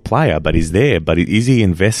not your player, but he's there. But is he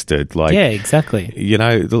invested? Yeah, exactly.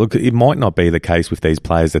 Look, it might not be the case with these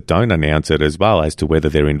players that don't announce it as well as to whether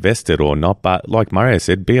they're invested or not. But like Mario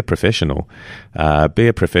said, be a professional. Be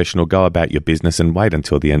a professional. Go about your business and wait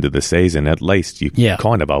until the end of the season. At least you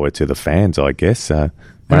kind of owe it to the fans, I guess. And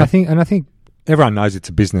I think everyone knows it's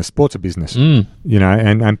a business. Sport's a business.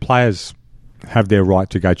 And players have their right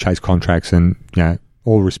to go chase contracts, and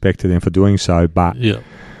all respect to them for doing so. But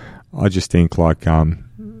I just think, like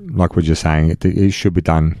we're just saying, it should be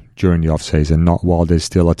done during the off-season, not while there's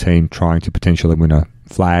still a team trying to potentially win a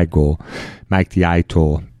flag or make the 8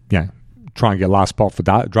 or try and get last spot for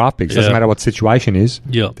draft picks. Doesn't matter what the situation is.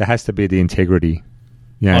 There has to be the integrity.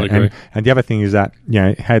 I'd agree. And the other thing is that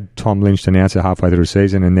had Tom Lynch announced it halfway through the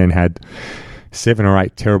season and then had 7 or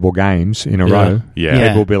 8 terrible games in a row,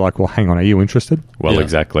 people will be like, well, hang on, are you interested? Well,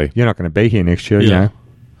 exactly. You're not going to be here next year,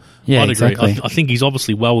 Yeah, I'd exactly. agree. I think he's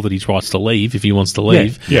obviously well within his rights to leave if he wants to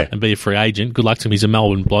leave and be a free agent. Good luck to him. He's a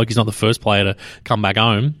Melbourne bloke. He's not the first player to come back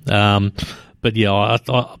home. But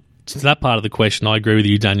to that part of the question, I agree with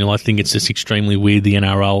you, Daniel. I think it's just extremely weird, the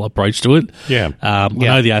NRL approach to it. I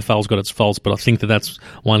know the AFL's got its faults, but I think that's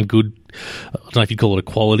one good, I don't know if you call it a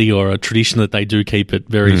quality or a tradition, that they do keep it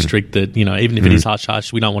very strict, that, even if it is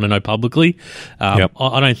hush-hush, we don't want to know publicly. I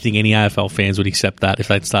don't think any AFL fans would accept that if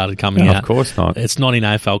they'd started coming out. Of course not. It's not in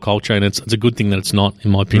AFL culture, and it's a good thing that it's not,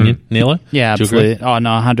 in my opinion. Nilo? Yeah, absolutely. Oh, no,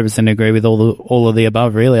 100% agree with all of the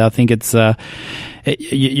above, really. I think it's...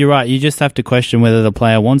 you're right. You just have to question whether the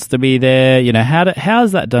player wants to be there. How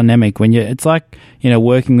is that dynamic when it's like,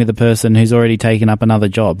 working with a person who's already taken up another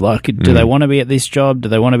job? Like, do they want to be at this job? Do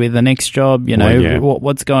they want to be at the next job?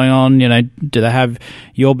 What's going on? Do they have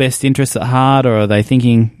your best interests at heart, or are they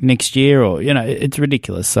thinking next year? Or, it's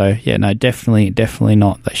ridiculous. So, definitely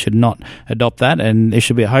not. They should not adopt that, and it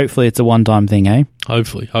should be, hopefully it's a one-time thing, eh?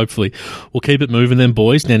 Hopefully. We'll keep it moving then,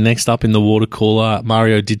 boys. Now, next up in the water cooler,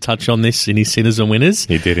 Mario did touch on this in his Sinners and Winners.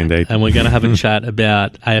 He did indeed. And we're going to have a chat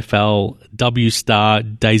about AFLW star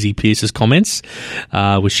Daisy Pearce's comments,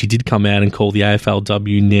 where she did come out and call the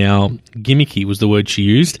AFLW now gimmicky, was the word she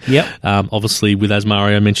used. Yep. Obviously, with, as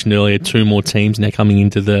Mario mentioned earlier, 2 more teams now coming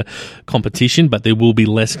into the competition, but there will be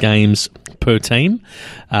less games per team.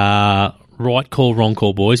 Right call, wrong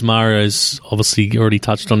call, boys. Mario's obviously already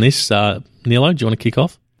touched on this. Nilo, do you want to kick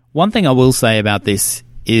off? One thing I will say about this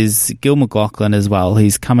is Gil McLachlan as well.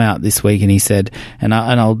 He's come out this week and he said, and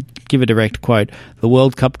I'll give a direct quote, the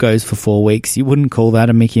World Cup goes for 4 weeks. You wouldn't call that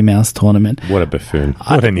a Mickey Mouse tournament. What a buffoon.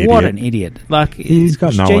 What an idiot. What an idiot. Like, he's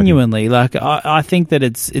got no genuinely, idea. Like, I think that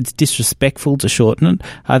it's disrespectful to shorten it.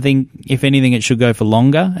 I think, if anything, it should go for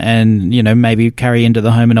longer and, maybe carry into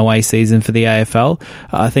the home and away season for the AFL.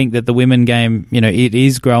 I think that the women game, it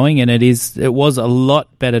is growing, and it was a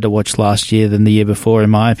lot better to watch last year than the year before,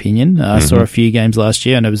 in my opinion. I saw a few games last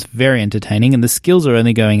year and it was very entertaining, and the skills are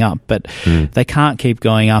only going up, but they can't keep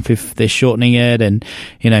going up if they're shortening it. And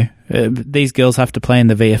these girls have to play in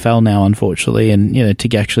the VFL now, unfortunately, and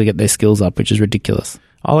to actually get their skills up, which is ridiculous.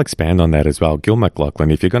 I'll expand on that as well. Gil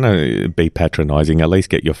McLachlan, if you're going to be patronising, at least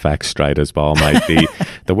get your facts straight as well, mate.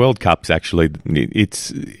 The World Cup's actually,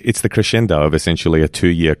 it's the crescendo of essentially a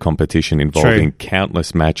 2-year competition involving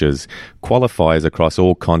countless matches, qualifiers across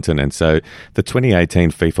all continents. So the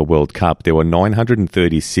 2018 FIFA World Cup, there were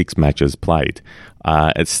 936 matches played.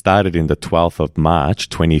 It started in the 12th of March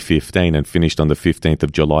 2015 and finished on the 15th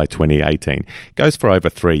of July 2018. Goes for over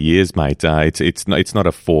 3 years, mate. It's not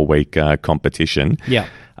a 4-week competition. Yeah.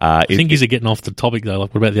 I think he's getting off the topic, though.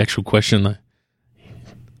 Like, what about the actual question, though?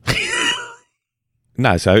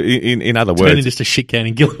 No, so in other Turning words... just a shit can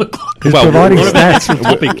and Gill. He's providing what about stats. the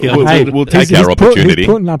actual topic? We'll take our opportunity. He's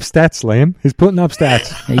putting up stats, Liam. He's putting up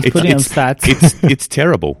stats. He's putting on stats. It's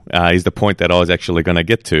terrible, is the point that I was actually going to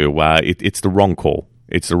get to. It's the wrong call.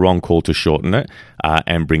 It's the wrong call to shorten it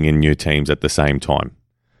and bring in new teams at the same time.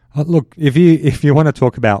 Look, if you want to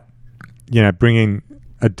talk about, bringing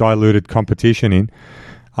a diluted competition in,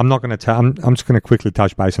 I'm not going to. I'm just going to quickly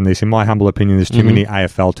touch base on this. In my humble opinion, there's too many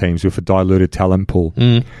AFL teams with a diluted talent pool.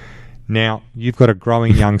 Now you've got a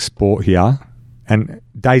growing young sport here, and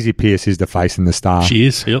Daisy Pearce is the face and the star. She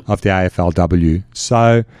is, yep, of the AFLW.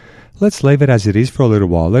 So let's leave it as it is for a little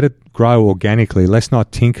while. Let it grow organically. Let's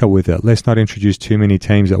not tinker with it. Let's not introduce too many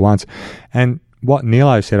teams at once. And what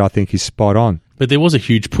Nilo said, I think, is spot on. But there was a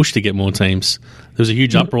huge push to get more teams. There was a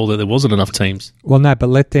huge uproar that there wasn't enough teams. Well, no, but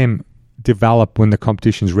let them develop when the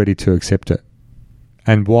competition's ready to accept it.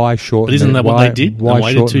 And why shorten? But isn't that what they did? Why They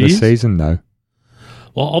waited shorten 2 the years? season though?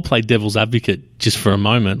 Well, I'll play devil's advocate just for a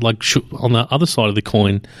moment. Like on the other side of the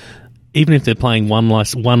coin, even if they're playing one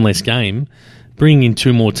less game, bringing in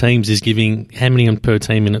 2 more teams is giving how many per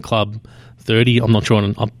team in a club? 30. I'm not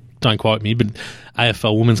sure. Don't quote me, but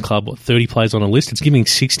AFL Women's Club, 30 players on a list. It's giving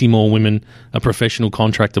 60 more women a professional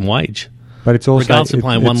contract and wage. But it's also regardless of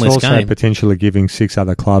playing one less also game, potentially giving 6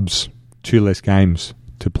 other clubs 2 less games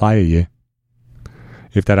to play a year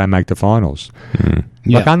if they don't make the finals.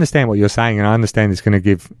 Like, I understand what you're saying, and I understand it's going to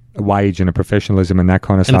give a wage and a professionalism and that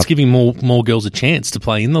kind of stuff. And it's giving more girls a chance to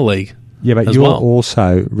play in the league. Yeah, but you're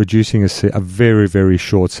also reducing a very, very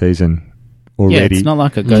short season already. Yeah, it's not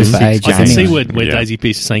like it goes for age. I can see anyway. where Daisy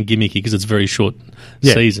Pearce is saying gimmicky because it's a very short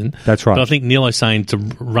season. That's right. But I think Nilo's saying to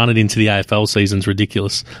run it into the AFL season is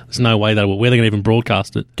ridiculous. There's no way where they're going to even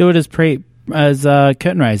broadcast it. Do it as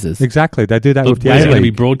curtain raisers. Exactly, they do that Look, with the where's it going to be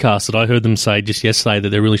A-League. broadcasted? I heard them say just yesterday that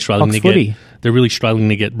they're really struggling they're really struggling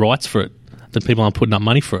to get rights for it. That people aren't putting up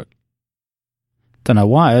money for it. Don't know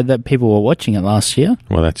why that people were watching it last year.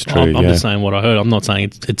 Well, that's true. I'm just saying what I heard. I'm not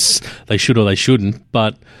saying it's they should or they shouldn't,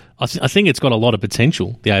 but I think it's got a lot of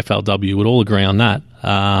potential. The AFLW would all agree on that.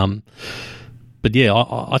 But yeah,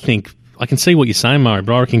 I think I can see what you're saying, Murray.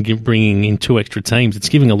 But I reckon bringing in 2 extra teams, it's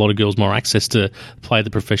giving a lot of girls more access to play at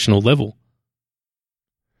the professional level.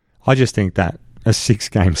 I just think that a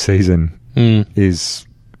 6-game season is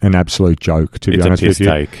an absolute joke, to be honest with you.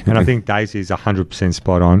 Take. And I think Daisy's 100%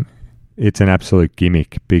 spot on. It's an absolute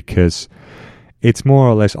gimmick because it's more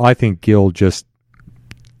or less, I think, Gill just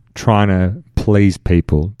trying to please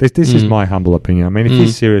people. This is my humble opinion. I mean, if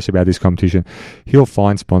he's serious about this competition, he'll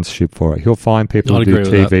find sponsorship for it. He'll find people to do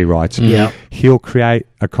TV rights. Yeah. He'll create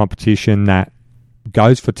a competition that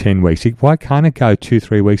goes for 10 weeks. Why can't it go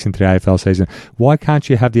 2-3 weeks into the AFL season? Why can't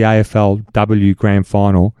you have the AFLW Grand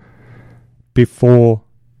Final before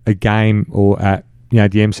a game or at the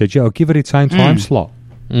MCG, or give it its own time slot?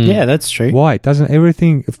 Yeah, that's true. Why? It doesn't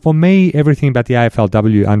everything about the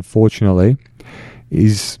AFLW, unfortunately,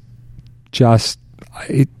 is just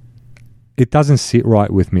it doesn't sit right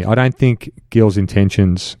with me. I don't think Gill's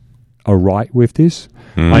intentions are right with this.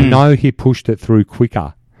 I know he pushed it through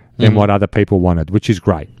quicker than what other people wanted, which is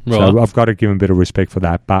great. Right. So I've got to give him a bit of respect for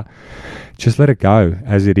that. But just let it go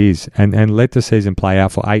as it is and let the season play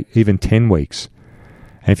out for 8, even 10 weeks.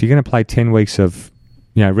 And if you're going to play 10 weeks of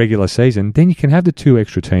regular season, then you can have the 2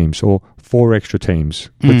 extra teams or 4 extra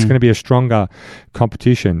teams. But it's going to be a stronger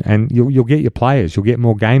competition, and you'll get your players, you'll get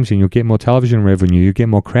more games in, you'll get more television revenue, you get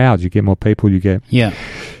more crowds, you get more people, you get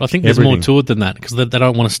I think there's more to it than that because they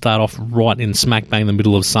don't want to start off right in smack bang in the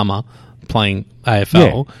middle of summer playing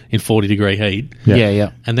AFL in 40-degree heat.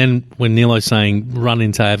 Yeah. And then when Nilo's saying run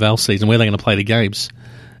into AFL season, where are they going to play the games?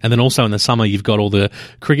 And then also in the summer, you've got all the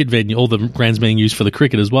cricket venue, all the grounds being used for the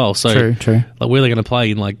cricket as well. So, True. Like, where are they going to play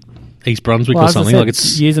in like East Brunswick Well, or as I something? said, Like,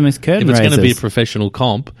 it's use them as curtain if it's going to be a raisers. professional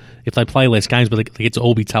comp, if they play less games, but they get to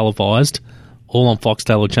all be televised, all on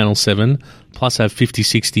Foxtel or Channel 7, plus have 50,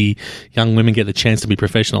 60 young women get the chance to be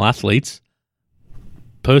professional athletes.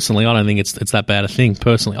 Personally, I don't think it's that bad a thing.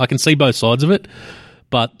 Personally, I can see both sides of it,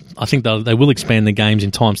 but I think they will expand the games in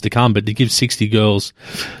times to come. But to give 60 girls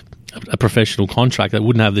a professional contract that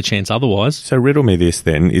wouldn't have the chance otherwise. So riddle me this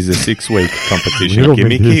then. Is a 6-week competition Riddle me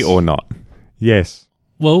gimmicky this. or not? Yes.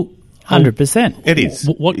 Well, 100%. It is.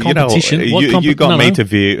 What competition? You got me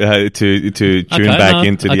to tune back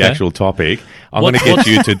into the actual topic. I'm going to get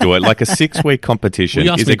you to do it. Like a 6-week competition. Well,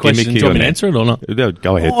 you asked me a question. Do you want me to answer it or not? No,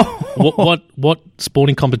 go ahead. What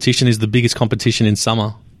sporting competition is the biggest competition in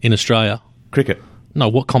summer in Australia? Cricket. No,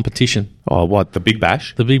 what competition? Oh, what? The Big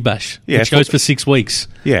Bash? The Big Bash. Yeah, which goes for 6 weeks.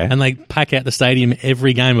 Yeah. And they pack out the stadium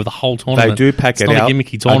every game of the whole tournament. They do pack it's it not out. a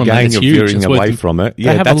gimmicky tournament. Again, it's you're huge. veering away from it.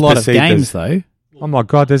 Yeah, they have a lot of games, though. Oh, my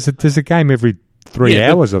God. There's a game every 3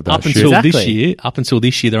 hours of that up shit. Until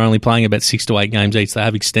this year, they're only playing about 6 to 8 games each. They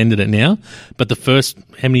have extended it now. But the first,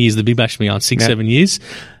 how many years the Big Bash been on? 6, 7 years.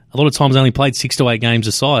 A lot of times they only played 6 to 8 games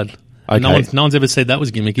aside. Okay. No one's ever said that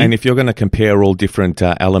was gimmicky. And if you're going to compare all different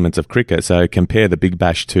elements of cricket, so compare the Big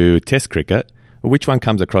Bash to Test cricket, which one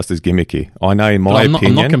comes across as gimmicky? I know, in my opinion,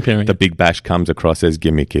 I'm not comparing the Big Bash comes across as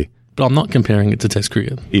gimmicky. But I'm not comparing it to Test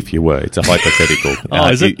cricket. If you were, it's a hypothetical.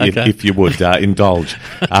 Is it? Okay. If you would indulge.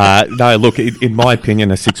 No, look, in my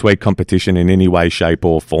opinion, a 6-week competition in any way, shape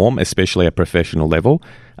or form, especially at professional level,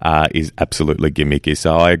 is absolutely gimmicky.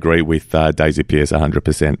 So I agree with Daisy Pearce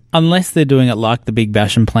 100%. Unless they're doing it like the Big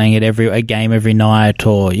Bash and playing it a game every night,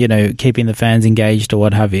 or, keeping the fans engaged or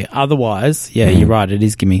what have you. Otherwise, you're right, it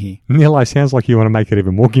is gimmicky. Nilo, sounds like you want to make it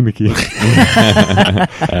even more gimmicky.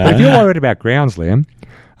 If you're worried about grounds, Liam,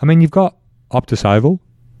 I mean, you've got Optus Oval,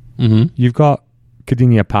 you've got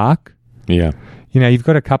Cardinia Park, you've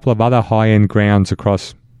got a couple of other high-end grounds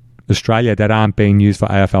across Australia that aren't being used for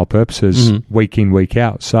AFL purposes week in, week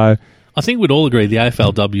out. So I think we'd all agree the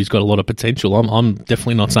AFLW's got a lot of potential. I'm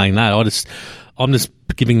definitely not saying that. I'm just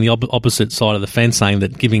giving the opposite side of the fence, saying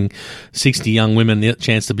that giving 60 young women the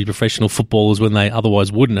chance to be professional footballers when they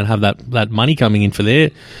otherwise wouldn't, and have that money coming in for their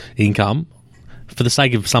income. For the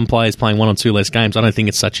sake of some players playing 1 or 2 less games, I don't think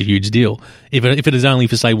it's such a huge deal. If it is only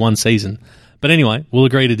for, say, 1 season. But anyway, we'll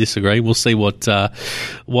agree to disagree. We'll see what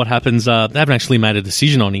happens. They haven't actually made a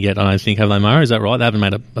decision on it yet, I don't think, have they, Murray? Is that right? They haven't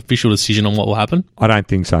made an official decision on what will happen? I don't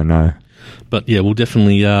think so, no. But yeah, we'll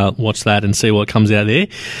definitely watch that and see what comes out there.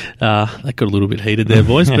 That got a little bit heated there,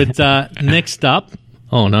 boys. But next up...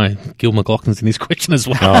 Oh, no. Gil McLaughlin's in this question as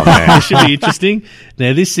well. Oh, man. This should be interesting.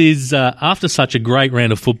 Now, this is after such a great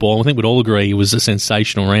round of football. I think we'd all agree it was a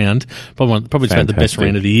sensational round. Probably about the best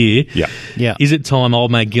round of the year. Yeah. Is it time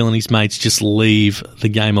old mate Gill and his mates just leave the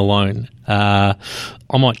game alone? I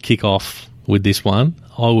might kick off with this one.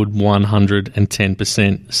 I would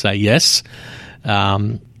 110% say yes.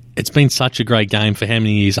 It's been such a great game for how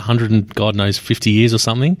many years? 100 and God knows 50 years or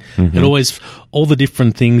something. It always, all the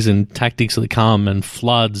different things and tactics that come, and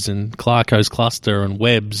floods and Clarko's cluster and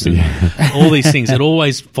webs and all these things. It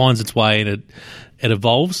always finds its way and it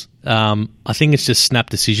evolves. I think it's just snap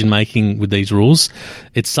decision making with these rules.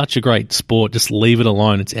 It's such a great sport. Just leave it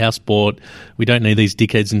alone. It's our sport. We don't need these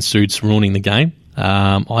dickheads in suits ruining the game.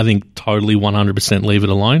 I think totally 100% leave it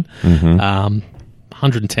alone.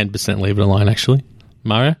 110% leave it alone, actually.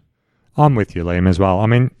 Mario? I'm with you, Liam, as well. I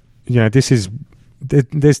mean, there's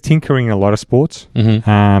tinkering in a lot of sports,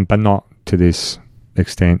 but not to this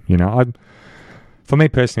extent. For me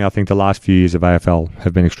personally, I think the last few years of AFL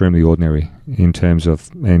have been extremely ordinary in terms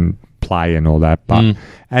of play and all that. But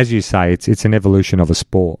as you say, it's an evolution of a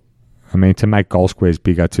sport. I mean, to make goal squares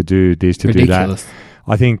bigger, to do this, to Ridiculous. do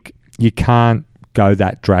that, I think you can't go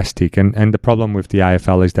that drastic. And the problem with the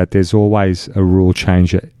AFL is that there's always a rule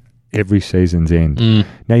change at every season's end.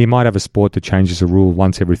 Now, you might have a sport that changes a rule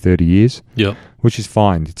once every 30 years, which is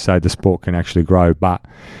fine, so the sport can actually grow. But,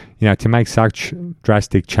 to make such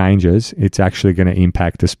drastic changes, it's actually going to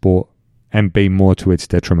impact the sport and be more to its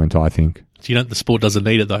detriment, I think. So the sport doesn't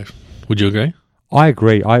need it, though. Would you agree? I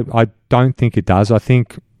agree. I don't think it does. I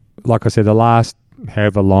think, like I said, the last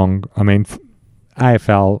however long,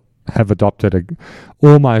 AFL have adopted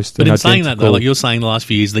almost But an in saying that, though, identical- like you're saying the last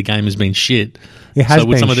few years the game has been shit. It has so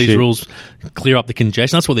would been some of these shit. rules clear up the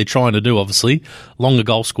congestion? That's what they're trying to do, obviously. Longer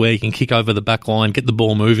goal square, you can kick over the back line, get the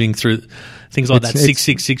ball moving through things like that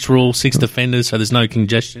 6-6-6 rule, 6 defenders, so there's no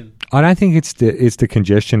congestion. I don't think it's the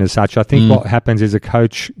congestion as such. I think what happens is a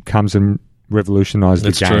coach comes and revolutionises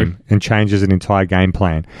the game true. and changes an entire game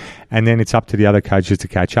plan, and then it's up to the other coaches to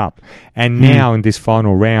catch up. And now in this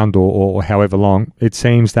final round or however long, it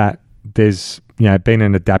seems that there's been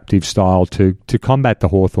an adaptive style to combat the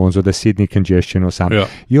Hawthorns or the Sydney congestion or something. Yeah.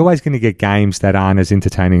 You're always going to get games that aren't as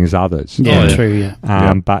entertaining as others. Yeah, true, yeah.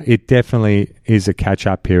 But it definitely is a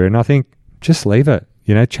catch-up period, and I think just leave it.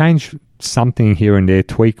 Change something here and there,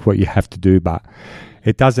 tweak what you have to do, but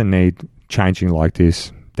it doesn't need changing like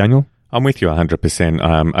this. Daniel? I'm with you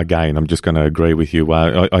 100%. Again, I'm just going to agree with you.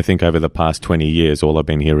 I think over the past 20 years, all I've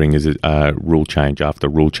been hearing is rule change after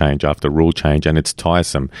rule change after rule change, and it's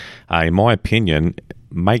tiresome. In my opinion,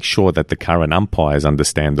 make sure that the current umpires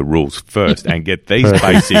understand the rules first and get these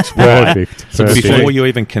basics right before you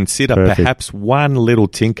even consider perhaps one little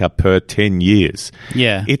tinker per 10 years.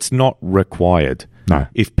 Yeah. It's not required. No.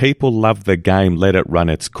 If people love the game, let it run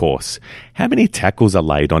its course. How many tackles are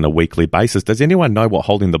laid on a weekly basis? Does anyone know what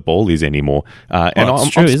holding the ball is anymore? And I'm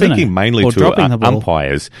speaking mainly to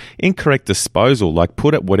umpires. Incorrect disposal, like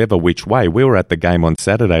put it whatever which way. We were at the game on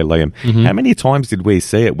Saturday, Liam. Mm-hmm. How many times did we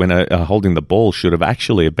see it when a holding the ball should have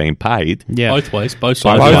actually been paid? Yeah. Both ways. Both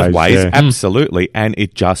ways, yeah. Absolutely. And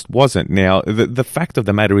it just wasn't. Now, the fact of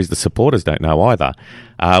the matter is the supporters don't know either.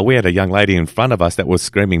 We had a young lady in front of us that was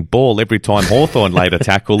screaming ball every time Hawthorn laid a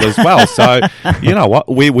tackle as well. So, you know what?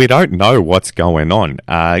 We don't know what's going on.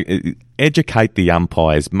 Educate the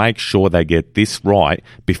umpires. Make sure they get this right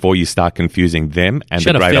before you start confusing them and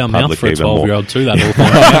the greater public even more. She had a foul mouth for a 12-year-old too, that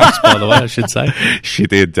Hawthorn, by the way, I should say. She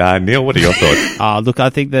did. Neil, what are your thoughts? Look,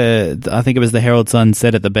 I think it was the Herald Sun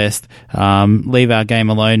said it the best. Leave our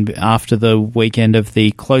game alone after the weekend of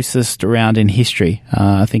the closest round in history.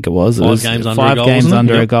 I think it was. Five games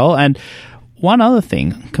under a goal. And one other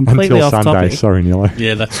thing, completely until off Sunday. topic. Sorry, Neil.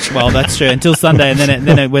 Yeah, that's true. Well, that's true. Until Sunday, and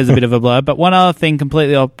then it was a bit of a blow. But one other thing,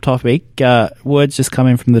 completely off topic. Words just come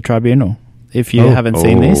in from the tribunal. If you haven't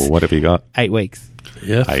seen this, what have you got? 8 weeks.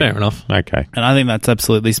 Yeah, fair enough. Okay, and I think that's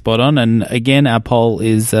absolutely spot on. And again, our poll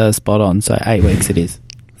is spot on. So 8 weeks it is.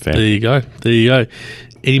 Fair. There you go.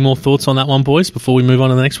 Any more thoughts on that one, boys? Before we move on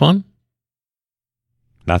to the next one.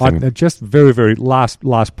 Nothing. Just very, very last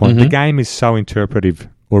point. Mm-hmm. The game is so interpretive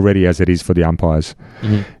already as it is for the umpires.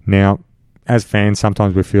 Mm-hmm. Now, as fans,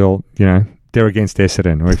 sometimes we feel, they're against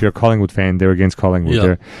Essendon, or if you're a Collingwood fan, they're against Collingwood.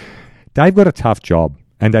 Yeah. They've got a tough job,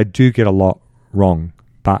 and they do get a lot wrong.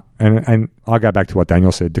 But and I go back to what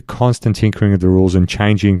Daniel said, the constant tinkering of the rules and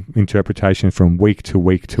changing interpretation from week to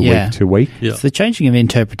week to week to week. Yeah. It's the changing of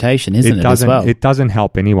interpretation, isn't it, as well? It doesnn't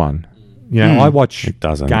help anyone. I watch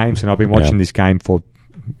games, and I've been watching this game for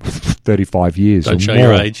 35 years. Don't show more.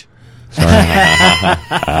 your age.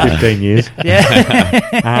 Sorry, 15 years.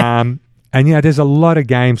 Yeah. And there's a lot of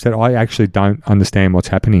games that I actually don't understand what's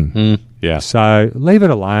happening. Yeah. So leave it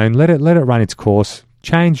alone. Let it run its course.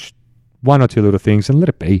 Change one or two little things and let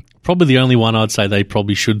it be. Probably the only one I'd say they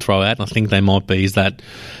probably should throw out, and I think they might be, is that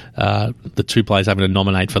the two players having to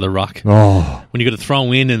nominate for the ruck. Oh. When you got to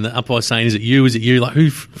throw in and the umpire's saying, is it you? Like, who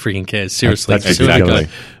freaking cares? Seriously. That's exactly.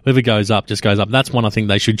 Whoever goes up, just goes up. That's one I think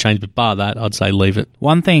they should change, but bar that, I'd say leave it.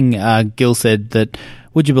 One thing Gill said that,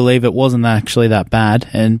 would you believe it wasn't actually that bad?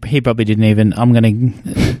 And he probably didn't even, I'm going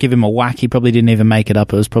to give him a whack, he probably didn't even make it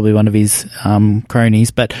up. It was probably one of his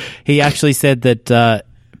cronies. But he actually said that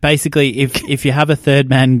basically if you have a third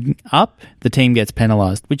man up, the team gets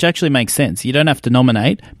penalised, which actually makes sense. You don't have to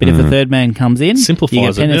nominate, but if a third man comes in,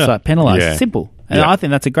 simplifies you get penalised. Yeah. Simple. And I think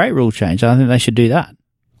that's a great rule change. I think they should do that.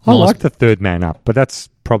 I like the third man up, but that's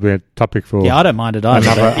probably a topic for I don't mind it either.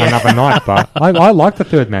 another night, but I like the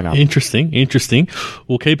third man up. Interesting.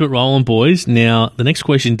 We'll keep it rolling, boys. Now, the next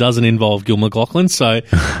question doesn't involve Gil McLaughlin, so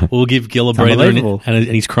we'll give Gil a breather and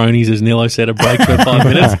his cronies, as Nilo said, a break for 5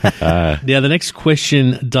 minutes. Now, the next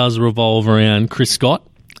question does revolve around Chris Scott,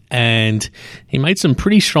 and he made some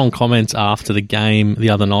pretty strong comments after the game the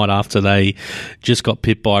other night, after they just got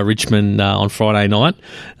pipped by Richmond on Friday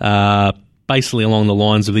night. Basically along the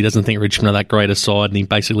lines of he doesn't think Richmond are that great a side, and he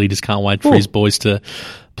basically just can't wait for his boys to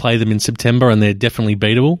play them in September, and they're definitely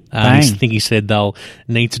beatable. I think he said they'll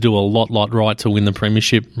need to do a lot right to win the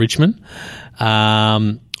premiership, Richmond.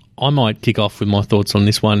 I might kick off with my thoughts on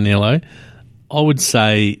this one, Nilo. I would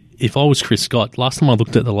say, if I was Chris Scott, last time I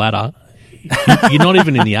looked at the ladder, you're not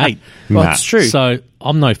even in the 8. Well, that's true. So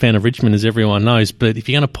I'm no fan of Richmond, as everyone knows, but if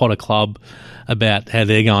you're going to pot a club about how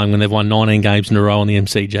they're going when they've won 19 games in a row on the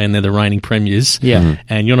MCG and they're the reigning premiers,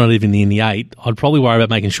 and you're not even in the 8, I'd probably worry about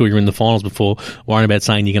making sure you're in the finals before worrying about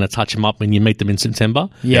saying you're going to touch them up when you meet them in September.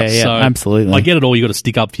 So absolutely. I get it all. You got to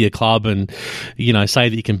stick up for your club and say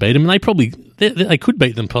that you can beat them, and they probably they could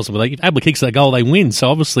beat them possibly. If Abler kicks that goal, they win. So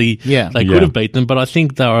obviously they could have beat them, but I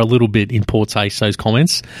think they are a little bit in poor taste, those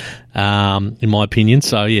comments, in my opinion.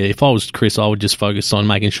 So if I was Chris, I would just focus on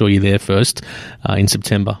making sure you're there first in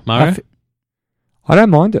September. Mario? I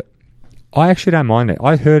don't mind it. I actually don't mind it.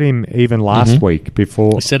 I heard him even last week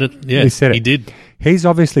before. He said it. Yeah, he did. He's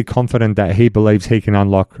obviously confident that he believes he can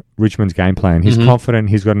unlock Richmond's game plan. He's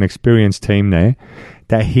confident he's got an experienced team there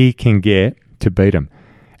that he can get to beat them.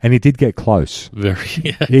 And he did get close.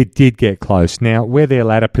 He did get close. Now, where their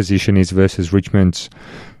ladder position is versus Richmond's,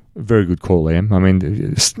 very good call, Liam. I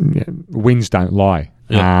mean, wins don't lie.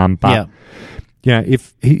 But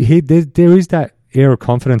if there is that air of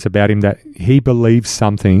confidence about him that he believes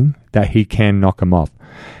something that he can knock him off.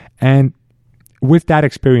 And with that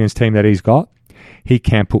experienced team that he's got, he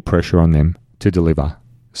can put pressure on them to deliver.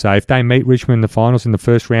 So if they meet Richmond in the finals in the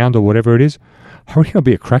first round or whatever it is, I reckon it'll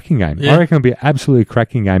be a cracking game. Yeah. I reckon it'll be an absolutely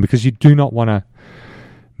cracking game because you do not want to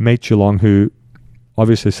meet Geelong, who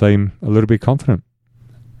obviously seem a little bit confident.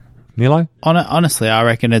 Nilo? Honestly, I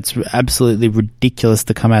reckon it's absolutely ridiculous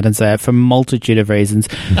to come out and say it for a multitude of reasons.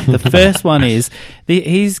 The first one is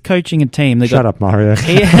he's coaching a team that Shut up, Mario.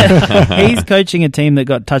 he's coaching a team that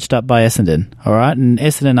got touched up by Essendon, all right? And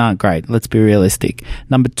Essendon aren't great. Let's be realistic.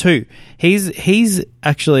 Number two, he's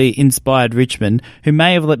actually inspired Richmond, who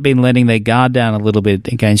may have been letting their guard down a little bit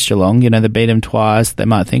against Geelong. You know, they beat them twice. They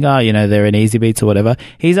might think, they're an easy beats or whatever.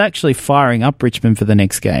 He's actually firing up Richmond for the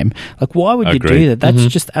next game. Like, why would you do that? That's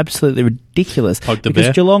just absolutely ridiculous. Poke the because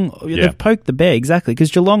bear. Geelong, they've poked the bear, exactly, because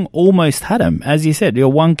Geelong almost had him. As you said, you're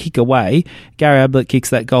one kick away. Gary Ablett kicks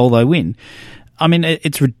that goal, they win. I mean,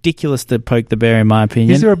 it's ridiculous to poke the bear, in my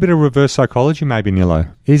opinion. Is there a bit of reverse psychology, maybe, Nilo?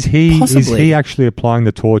 Is Possibly. he actually applying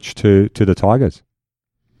the torch to the Tigers?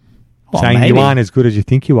 Well, saying maybe. you aren't as good as you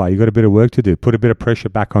think you are. You've got a bit of work to do. Put a bit of pressure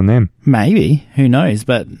back on them. Maybe. Who knows?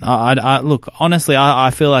 But I look, honestly,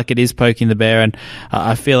 I feel like it is poking the bear, and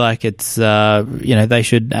I feel like it's, they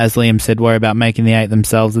should, as Liam said, worry about making the 8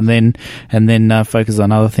 themselves and then focus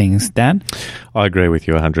on other things. Dan? I agree with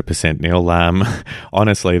you 100%, Neil.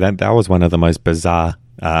 Honestly, that was one of the most bizarre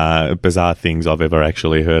things I've ever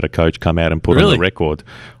actually heard a coach come out and put Really?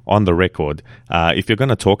 on the record. If you're going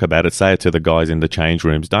to talk about it, say it to the guys in the change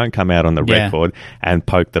rooms. Don't come out on the record and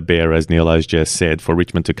poke the bear, as Nilo's just said, for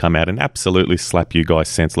Richmond to come out and absolutely slap you guys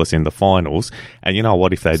senseless in the finals. And you know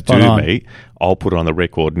what? If they meet, I'll put it on the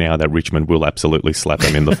record now that Richmond will absolutely slap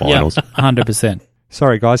them in the finals. 100%.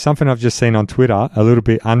 Sorry, guys. Something I've just seen on Twitter, a little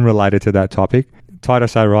bit unrelated to that topic.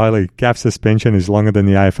 Titus O'Reilly, gaff suspension is longer than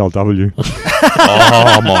the AFLW.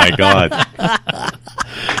 Oh, my God.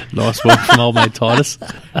 Nice work from old mate Titus.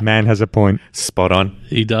 Man has a point. Spot on.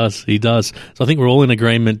 He does. So I think we're all in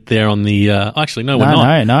agreement there on the... actually, no, we're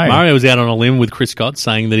not. No. Mario was out on a limb with Chris Scott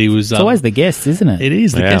saying that he was... It's always the guests, isn't it? It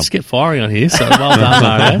is. The guests get firing on here, so well done,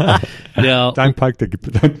 Mario. Now, Don't poke the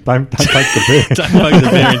bear. don't poke the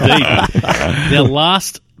bear, indeed. Now,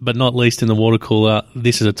 last but not least in the water cooler,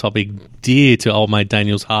 this is a topic dear to old mate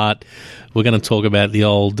Daniel's heart. We're going to talk about the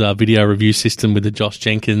old video review system with the Josh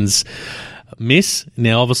Jenkins miss.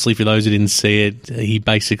 Now, obviously, for those who didn't see it, he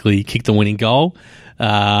basically kicked the winning goal.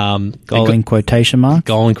 Goal in quotation marks.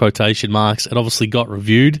 Goal in quotation marks. It obviously got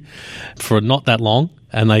reviewed for not that long,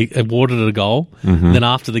 and they awarded it a goal. Mm-hmm. Then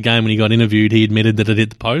after the game, when he got interviewed, he admitted that it hit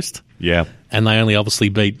the post. Yeah. And they only obviously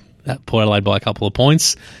beat Port Adelaide by a couple of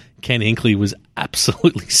points. Ken Hinkley was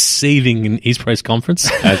absolutely seething in his press conference.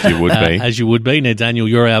 As you would be. As you would be. Now, Daniel,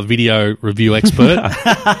 you're our video review expert.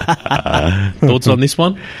 Thoughts on this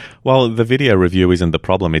one? Well, the video review isn't the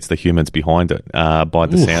problem. It's the humans behind it, by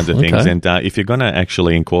the sounds of things. And if you're going to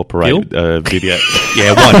actually incorporate video...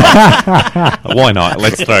 Yeah, why not? Why not?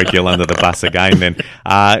 Let's throw Gill under the bus again then.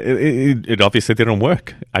 It obviously didn't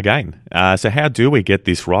work again. So how do we get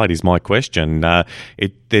this right is my question.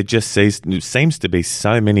 There just seems to be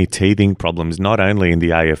so many teething problems, not only in the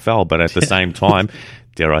AFL, but at the same time...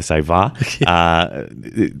 Dare I say VAR? How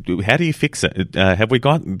do you fix it? Have we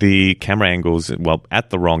got the camera angles, at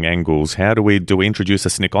the wrong angles? How do we introduce a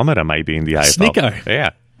snickometer maybe in the AFL? Snicko? Yeah.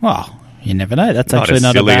 Well, you never know. That's Not actually as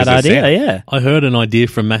not a silly bad as it idea. sounds. Yeah. I heard an idea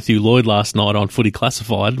from Matthew Lloyd last night on Footy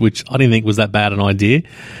Classified, which I didn't think was that bad an idea.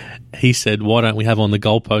 He said, why don't we have on the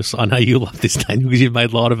goalposts? I know you love this, Daniel, because you've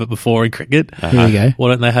made light of it before in cricket. Here we go. Why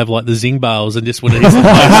don't they have like the zing bales and just when it hits the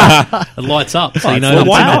post, it lights up so you know that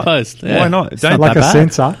it's in the post. Yeah. Why not? It's like a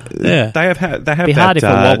sensor. Yeah. They have Be hard if it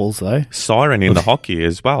that wobbles, though. siren in the hockey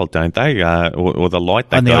as well, don't they? Or the light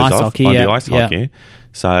that On the goes ice off hockey, on yeah. the ice hockey.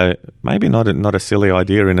 So maybe not a silly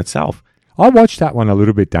idea in itself. I watched that one a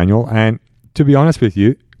little bit, Daniel, and to be honest with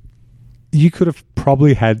you, you could have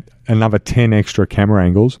probably had another 10 extra camera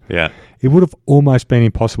angles. Yeah. It would have almost been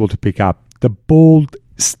impossible to pick up. The ball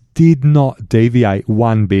did not deviate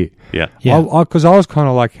one bit. Yeah. Because I was kind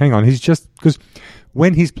of like, hang on, because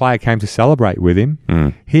when his player came to celebrate with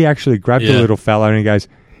him, he actually grabbed the little fella and he goes,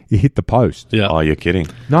 "You hit the post." Yeah. Oh, you're kidding.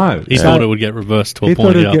 No. He thought it would get reversed to a He point.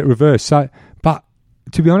 thought it would get reversed. So, but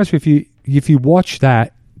to be honest with you, if you watch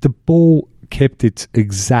that, the ball kept its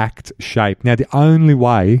exact shape. Now, the only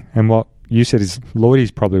way, and what you said is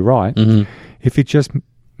Lloydie's probably right, if it just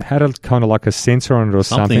had a kind of like a sensor on it or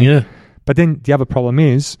something. Yeah. But then the other problem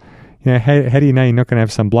is, how do you know you're not going to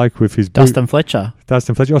have some bloke with his boot? Dustin Fletcher,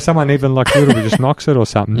 or someone even like literally just knocks it or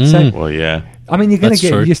something. So, Well, yeah. I mean,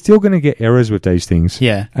 you're still going to get errors with these things.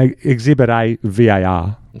 Yeah. Exhibit A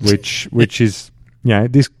VAR, which is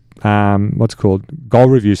this what's it called, goal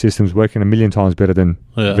review systems working a million times better than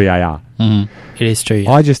VAR. It is true.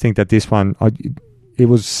 Yeah. I just think that this one, it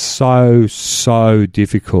was so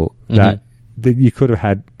difficult that you could have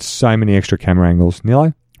had so many extra camera angles.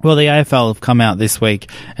 Nilo? Well, the AFL have come out this week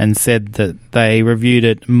and said that they reviewed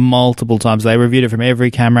it multiple times. They reviewed it from every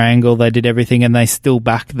camera angle. They did everything, and they still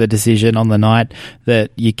back the decision on the night that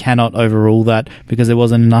you cannot overrule that because there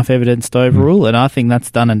wasn't enough evidence to overrule. And I think that's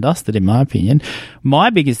done and dusted, in my opinion. My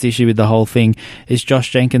biggest issue with the whole thing is Josh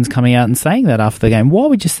Jenkins coming out and saying that after the game. Why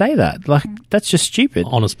would you say that? Like, that's just stupid.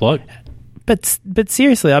 Honest bloke. But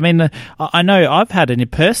seriously, I mean, I know I've had a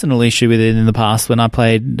personal issue with it in the past when I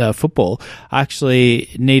played football. I actually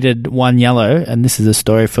needed one yellow, and this is a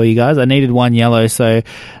story for you guys. I needed one yellow so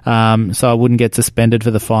I wouldn't get suspended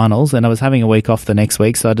for the finals, and I was having a week off the next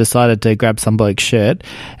week, so I decided to grab some bloke's shirt,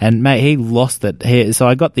 and mate, he lost it. So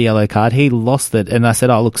I got the yellow card. He lost it, and I said,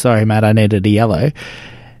 "Oh, look, sorry, mate, I needed a yellow."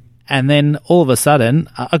 And then all of a sudden,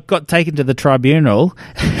 I got taken to the tribunal.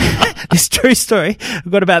 This true story.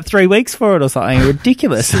 I've got about 3 weeks for it or something.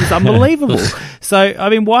 Ridiculous. It's unbelievable. So, I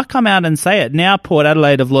mean, why come out and say it? Now Port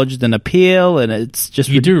Adelaide have lodged an appeal, and it's just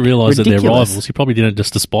You do realise that they're ridiculous. rivals. He probably did it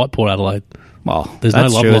just to spite Port Adelaide. Well, There's that's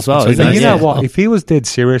no love true lost as well. between Isn't them. it? You know Yeah. what? If he was dead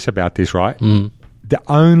serious about this, right, the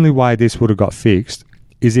only way this would have got fixed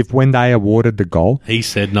is if when they awarded the goal, He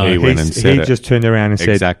said no. He went and said he it. just turned around and said,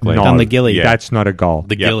 Exactly. no, Done the Gilly. Yeah. that's not a goal.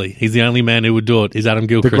 The Gilly. He's the only man who would do it. Is Adam The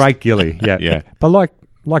Gilchrist. great Gilly, yeah. Yeah. But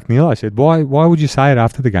like Neil said, why would you say it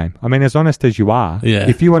after the game? I mean, as honest as you are, Yeah.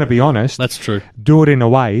 if you want to be honest, That's true. do it in a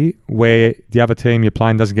way where the other team you're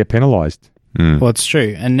playing doesn't get penalised. Well, it's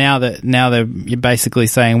true. And now you're basically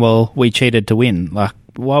saying, well, we cheated to win. Like,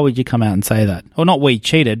 why would you come out and say that? Or not we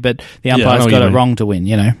cheated, but the I know umpires what got you it mean. wrong to win,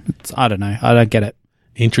 you know? I don't know. I don't get it.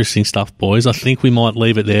 Interesting stuff, boys. I think we might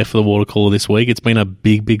leave it there for the water cooler this week. It's been a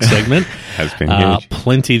big segment. Has been huge.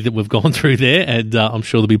 Plenty that we've gone through there, and I'm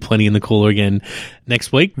sure there'll be plenty in the cooler again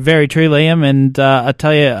next week. Very true, Liam. And I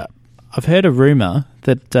tell you, I've heard a rumour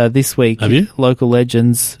that this week Have you? Local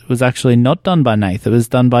Legends was actually not done by Nath. It was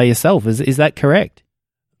done by yourself. Is that correct?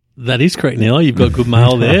 That is correct, Neil. You've got good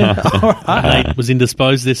mail there. Nate was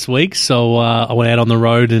indisposed this week, so I went out on the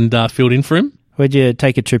road and filled in for him. Where'd you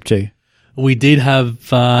take a trip to? We did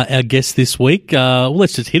have our guest this week. Well,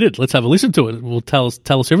 let's just hit it. Let's have a listen to it. We'll tell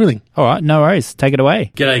us everything. All right, no worries. Take it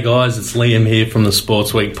away. G'day, guys. It's Liam here from the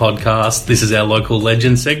Sports Week podcast. This is our local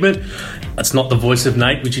legend segment. It's not the voice of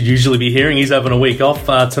Nate, which you'd usually be hearing. He's having a week off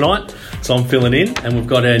tonight, so I'm filling in. And we've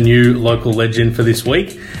got our new local legend for this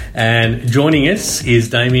week. And joining us is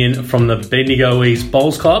Damien from the Bendigo East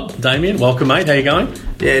Bowls Club. Damien, welcome, mate. How you going?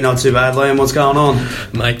 Yeah, not too bad, Liam. What's going on?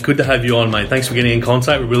 Mate, good to have you on, mate. Thanks for getting in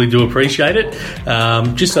contact. We really do appreciate it.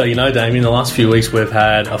 Just so you know, Damien, the last few weeks we've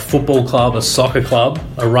had a football club, a soccer club,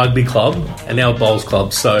 a rugby club, and now a bowls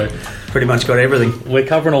club. So Pretty much got everything. we're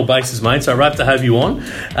covering all bases, mate. So wrapped to have you on.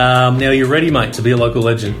 Now you're ready, mate, to be a local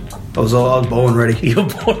legend. I was born ready. You're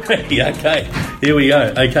born ready. Okay, here we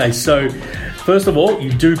go. Okay, so first of all,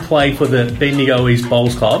 you do play for the Bendigo East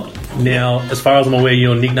Bowls Club. Now, as far as I'm aware,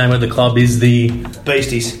 your nickname at the club is the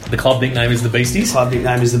Beasties. club nickname is the Beasties. Club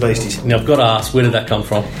nickname is the Beasties. Now, I've got to ask, where did that come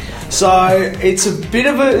from? So it's a bit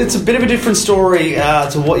of a different story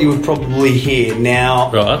to what you would probably hear.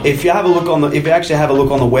 Now, Right. if you actually have a look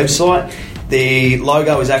on the website, the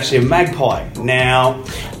logo is actually a magpie. Now,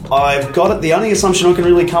 I've got it. The only assumption I can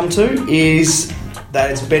really come to is that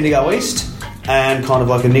it's Bendigo East, and kind of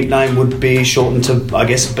like a nickname would be shortened to, I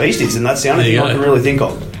guess, Beasties, and that's the only There you thing I go. can really think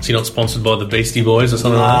of. So you're not sponsored by the Beastie Boys or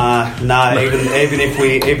something like that? No, even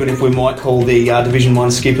if we might call the Division 1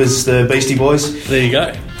 skippers the Beastie Boys. There you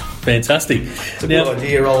go. Fantastic. It's a good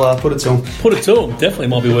idea. I'll put it to them. Put it to them. Definitely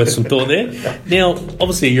might be worth some thought there. Now,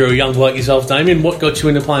 obviously, you're a young bloke yourself, Damien. What got you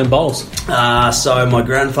into playing bowls? So my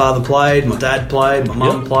grandfather played, my dad played, my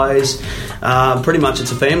mum Yep. plays. Pretty much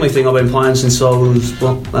it's a family thing. I've been playing since I was,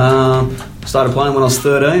 started playing when I was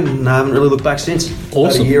 13, and I haven't really looked back since. Awesome.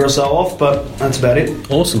 About a year or so off, but that's about it.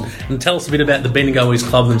 Awesome. And tell us a bit about the Bendigo East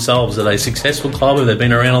Club themselves. Are they a successful club? Have they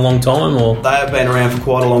been around a long time? Or They have been around for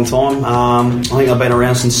quite a long time. I think I've been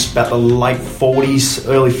around since about the late 40s,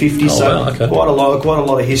 early 50s. Oh, so wow, okay. quite a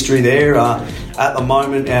lot of history there. At the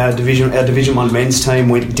moment, our Division 1 men's team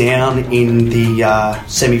went down in the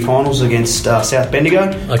semi-finals against South Bendigo,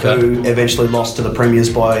 Okay. who eventually lost to the Premiers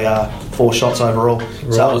by 4 shots overall.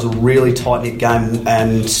 So it was a really tight-knit game,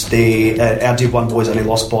 and our Div 1 boys only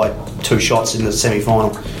lost by 2 shots in the semi-final.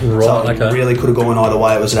 Right, So it okay. really could have gone either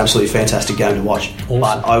way. It was an absolutely fantastic game to watch. Awesome.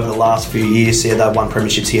 But over the last few years, they've won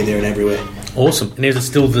premierships here, there and everywhere. awesome. And is it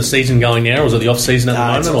still the season going now, or is it the off season at the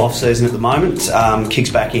moment? It's or? off season at the moment. Kicks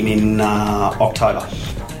back in October.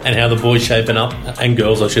 and how the boys shaping up, and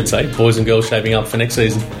girls, I should say, boys and girls shaping up for next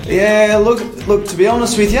season. Yeah, look. To be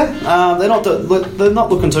honest with you, they're not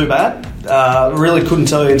looking too bad. Really couldn't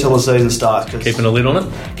tell you until the season starts. Keeping a lid on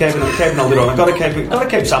it. Keeping a lid on it. Got to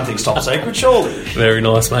keep some things top secret, surely. Very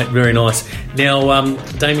nice, mate. Very nice. Now,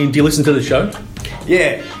 Damien, do you listen to the show?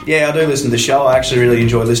 Yeah, I do listen to the show. I actually really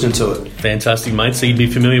enjoy listening to it. Fantastic, mate. So you'd be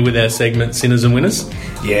familiar with our segment, Sinners and Winners?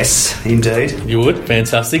 Yes, indeed. You would?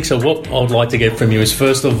 Fantastic. So what I would like to get from you is,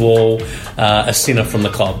 first of all, a sinner from the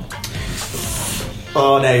club.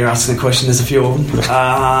 Oh, now you're asking a question. There's a few of them.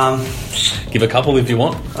 Give a couple if you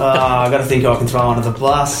want. I've got to think I can throw under the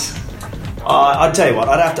bus. I'd tell you what,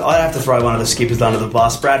 I'd have to throw one of the skippers under the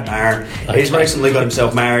bus. Brad Marin. Okay. He's recently got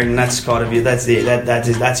himself married, and that's kind of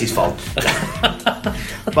that's his fault.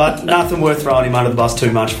 But nothing worth throwing him under the bus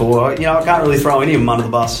too much for. I can't really throw any of them under the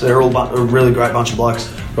bus. They're all a really great bunch of blokes.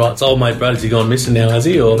 Right, so old mate Brad, has he gone missing now, has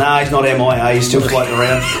he? Or? No, he's not MIA. He's still floating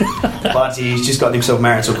around. But he's just got himself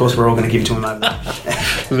married, so of course we're all going to give it to him over there.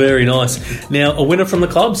 Very nice. Now, a winner from the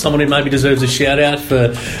club, someone who maybe deserves a shout-out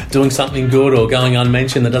for doing something good or going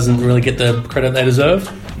unmentioned that doesn't really get the credit they deserve?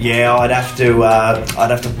 Yeah, I'd have to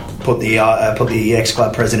put the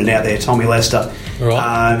ex-club president out there, Tommy Lester.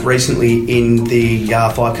 Right. Recently in the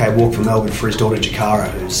 5K walk from Melbourne for his daughter Jakara,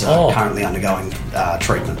 who's currently undergoing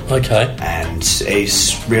treatment. Okay. And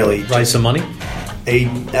he's really raised some money.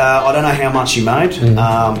 I don't know how much he made,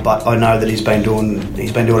 but I know that he's been doing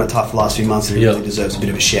it tough the last few months, and he really deserves a bit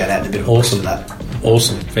of a shout out and a bit of a boost for that.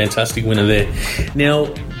 Awesome, fantastic winner there.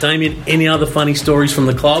 Now, Damien, any other funny stories from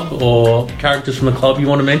the club or characters from the club you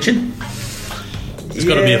want to mention? There's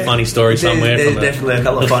got to be a funny story somewhere. There's definitely a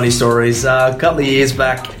couple of funny stories. A couple of years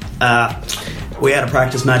back, we had a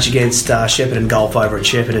practice match against Shepparton Golf over at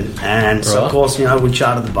Shepparton, and so of course, we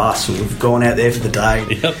chartered the bus and we've gone out there for the day.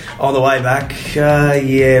 Yep. On the way back,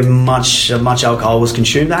 much alcohol was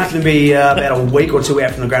consumed. That happened to be about a week or two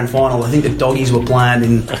out from the grand final. I think the doggies were playing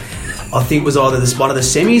in, I think it was either one of the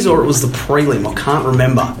semis or it was the prelim. I can't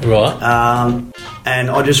remember. Right. And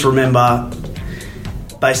I just remember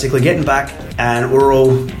basically getting back, and we're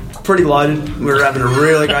all pretty loaded. We were having a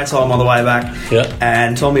really great time on the way back. Yep.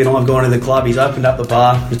 And Tommy and I have gone to the club. He's opened up the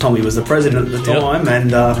bar. Tommy was the president at the time,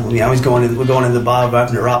 and we're going into the bar. We've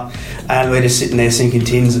opened her up, and we're just sitting there sinking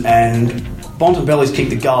tins. And Bontempelli's kicked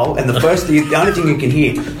the goal, and the only thing you can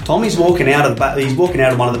hear, Tommy's walking out of the back. He's walking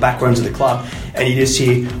out of one of the back rooms of the club, and you just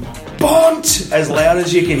hear Bont as loud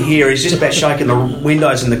as you can hear. He's just about shaking the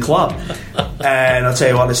windows in the club. And I'll tell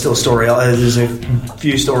you what, there's still a story. There's a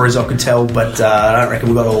few stories I could tell, but I don't reckon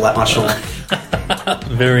we've got all that much on.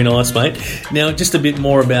 Very nice, mate. Now, just a bit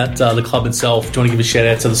more about the club itself. Do you want to give a shout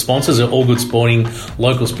out to the sponsors? All good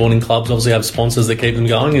local sporting clubs obviously have sponsors that keep them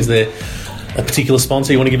going. Is there a particular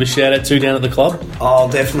sponsor you want to give a shout out to down at the club? I'll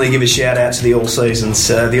definitely give a shout out to the All Seasons.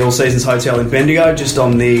 The All Seasons Hotel in Bendigo, just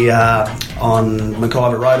on the on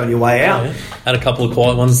McIver Road on your way out. Oh, yeah. Had a couple of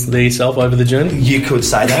quiet ones there yourself over the journey? You could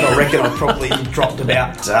say that. I reckon I probably dropped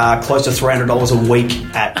about close to $300 a week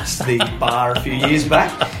at the bar a few years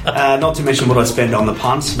back. Not to mention what I spend on the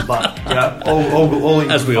punts, but all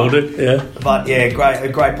as we all do. Yeah. But yeah,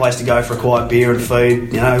 a great place to go for a quiet beer and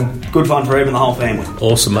food. Good fun for even the whole family.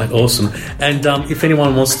 Awesome, mate. Awesome. And if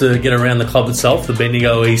anyone wants to get around the club itself, the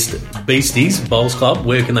Bendigo East Beasties Bowls Club,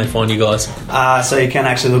 where can they find you guys? So you can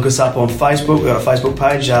actually look us up on Facebook. We've got a Facebook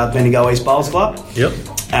page, Bendigo East Bowls Club. Yep.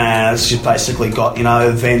 It's just basically got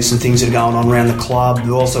events and things that are going on around the club.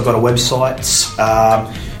 We've also got a website.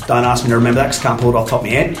 Don't ask me to remember that because I can't pull it off the top of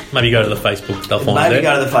my head. Maybe go to the Facebook. They'll find it there. Maybe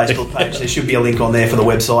go to the Facebook page. There should be a link on there for the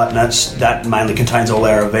website, and that mainly contains all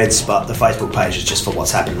our events, but the Facebook page is just for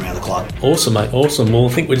what's happening around the club. Awesome, mate. Awesome. Well, I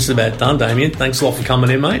think we're just about done, Damien. Thanks a lot for coming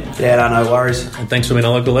in, mate. Yeah, no worries. And thanks for being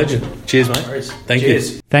a local legend. Cheers, mate. Thank you.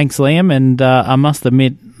 Thanks, Liam. And I must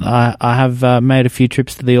admit, I have made a few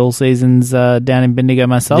trips to the All Seasons down in Bendigo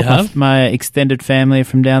myself. My extended family are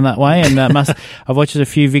from down that way, and I've watched a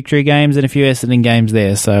few Victory games and a few Essendon games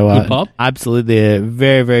there. So good pub? Absolutely a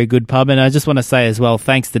very, very good pub. And I just want to say as well,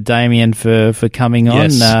 thanks to Damien for coming on,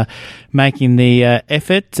 making the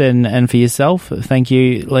effort, and for yourself. Thank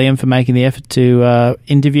you, Liam, for making the effort to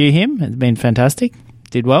interview him. It's been fantastic.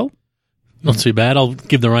 Did well. Not too bad. I'll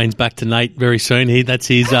give the reins back to Nate very soon. That's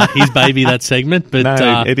his baby, that segment. But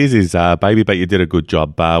no, it is his baby, but you did a good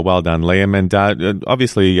job. Well done, Liam. And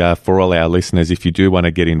obviously, for all our listeners, if you do want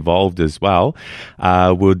to get involved as well,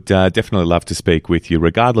 would definitely love to speak with you,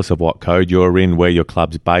 regardless of what code you're in, where your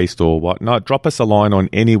club's based or whatnot. Drop us a line on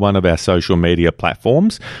any one of our social media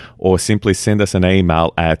platforms, or simply send us an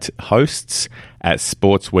email at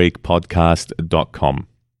hosts@sportsweekpodcast.com.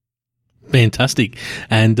 Fantastic.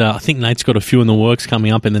 And I think Nate's got a few in the works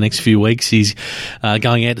coming up in the next few weeks. He's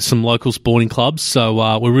going out to some local sporting clubs.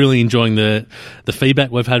 So we're really enjoying the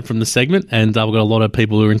feedback we've had from the segment. And we've got a lot of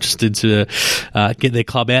people who are interested to get their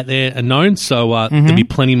club out there and known. So there'll be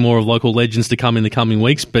plenty more of local legends to come in the coming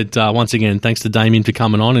weeks. But once again, thanks to Damien for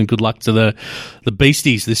coming on, and good luck to the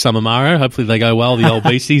Beasties this summer, Mario. Hopefully they go well, the old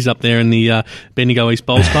Beasties up there in the Bendigo East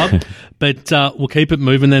Bowls Club. But we'll keep it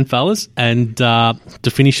moving then, fellas. And to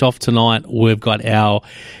finish off tonight, we've got our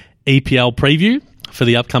EPL preview for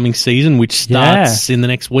the upcoming season, which starts in the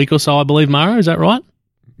next week or so, I believe, Mario. Is that right?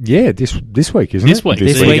 Yeah, this week, isn't it? This week.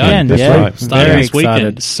 This weekend, That's yeah. right. Starting Very this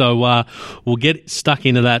weekend. excited. So we'll get stuck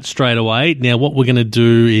into that straight away. Now, what we're going to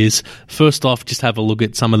do is, first off, just have a look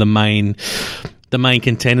at some of the main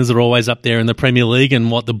contenders that are always up there in the Premier League and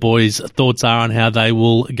what the boys' thoughts are on how they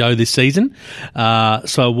will go this season.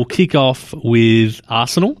 So we'll kick off with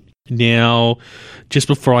Arsenal. Now, just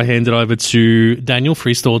before I hand it over to Daniel for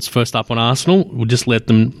his thoughts first up on Arsenal, we'll just let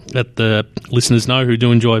the listeners know who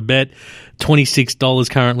do enjoy a bet. $26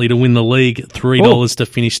 currently to win the league, $3 to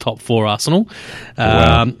finish top 4 Arsenal.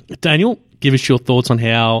 Wow. Daniel, give us your thoughts on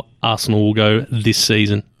how Arsenal will go this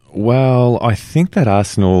season. Well, I think that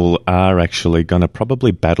Arsenal are actually going to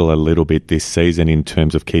probably battle a little bit this season in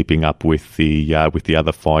terms of keeping up with the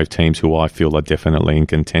other 5 teams who I feel are definitely in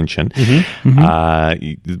contention.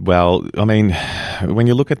 Well, I mean, when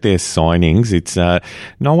you look at their signings, it's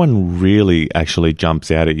no one really actually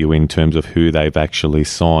jumps out at you in terms of who they've actually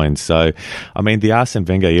signed. So, I mean, the Arsene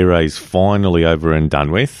Wenger era is finally over and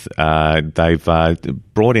done with. They've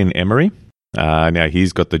brought in Emery. Now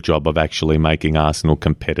he's got the job of actually making Arsenal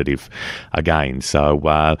competitive again. So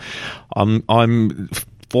I'm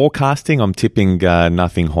forecasting, I'm tipping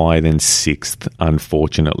nothing higher than 6th,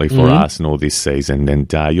 unfortunately, for Arsenal this season.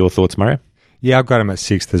 And your thoughts, Mario? Yeah, I've got him at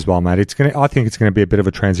 6th as well, mate. I think it's going to be a bit of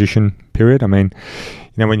a transition period. I mean,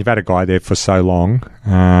 when you've had a guy there for so long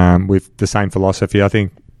with the same philosophy, I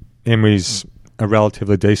think Emery's a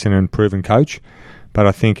relatively decent and proven coach. But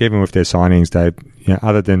I think even with their signings, they,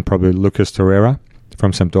 other than probably Lucas Torreira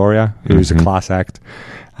from Sampdoria, who's a class act,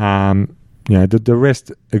 the rest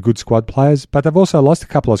are good squad players. But they've also lost a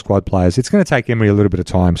couple of squad players. It's going to take Emery a little bit of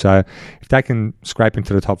time. So if they can scrape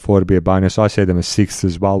into the top 4 to be a bonus, I see them as 6th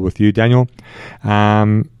as well with you, Daniel.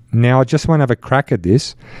 Now I just want to have a crack at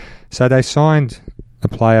this. So they signed a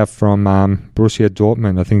player from Borussia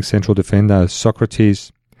Dortmund, I think central defender,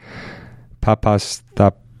 Socrates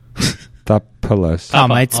Papastapoulos. Oh,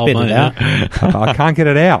 mate, spit it out. I can't get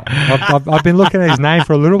it out. I've been looking at his name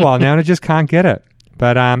for a little while now and I just can't get it.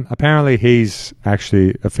 But apparently he's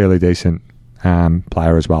actually a fairly decent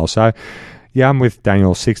player as well. So, yeah, I'm with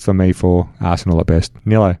Daniel. 6th for me for Arsenal at best.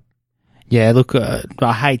 Nilo? Yeah, look,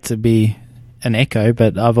 I hate to be an echo,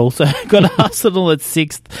 but I've also got Arsenal at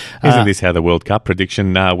 6th. Isn't this how the World Cup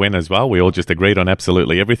prediction went as well? We all just agreed on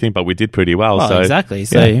absolutely everything, but we did pretty well. Well, so exactly.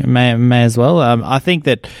 So may as well. I think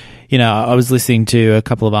that, I was listening to a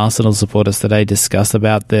couple of Arsenal supporters today discuss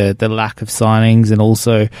about the lack of signings and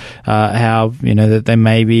also how, that they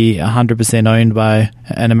may be 100% owned by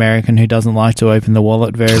an American who doesn't like to open the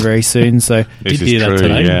wallet very, very soon. So this did hear is that true,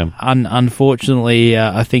 today. yeah. Unfortunately,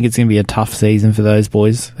 I think it's going to be a tough season for those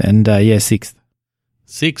boys. And 6th.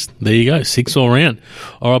 6th. There you go. 6 all round.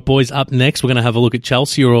 All right, boys, up next, we're going to have a look at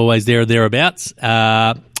Chelsea, who are always there or thereabouts.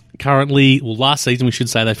 Currently, last season, we should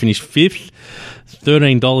say they finished 5th.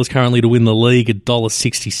 $13 currently to win the league,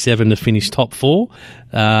 $1.67 to finish top 4.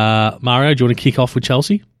 Mario, do you want to kick off with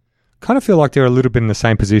Chelsea? Kind of feel like they're a little bit in the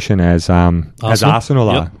same position as Arsenal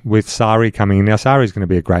are, with Sarri coming in. Now, Sarri's going to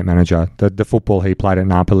be a great manager. The football he played at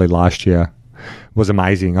Napoli last year was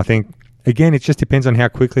amazing. I think, again, it just depends on how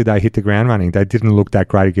quickly they hit the ground running. They didn't look that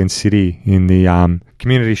great against City in the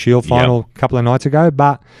Community Shield final a couple of nights ago,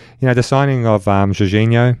 but the signing of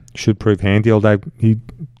Jorginho should prove handy, although he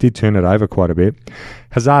did turn it over quite a bit.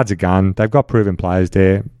 Hazard's a gun. They've got proven players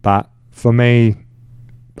there, but for me,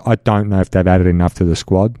 I don't know if they've added enough to the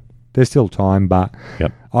squad. There's still time, but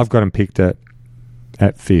I've got them picked at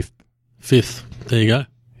 5th. 5th. There you go.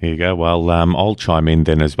 Here you go. Well, I'll chime in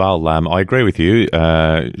then as well. I agree with you.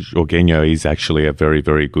 Jorginho is actually a very,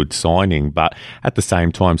 very good signing, but at the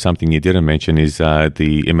same time, something you didn't mention is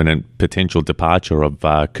the imminent potential departure of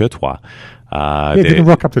Courtois. Didn't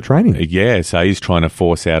rock up to training. Yeah, so he's trying to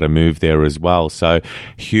force out a move there as well. So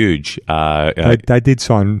huge. They did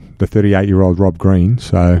sign the 38-year-old Rob Green.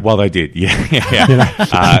 So well, they did.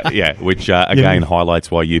 Yeah, which again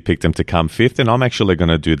highlights why you picked him to come fifth, and I'm actually going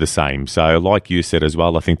to do the same. So, like you said as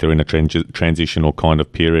well, I think they're in a transitional kind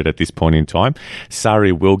of period at this point in time.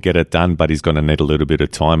 Surrey will get it done, but he's going to need a little bit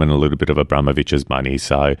of time and a little bit of Abramovich's money.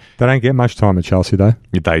 So they don't get much time at Chelsea, though.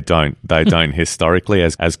 They don't historically,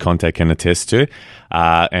 as Conte can attest to,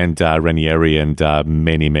 and Ranieri and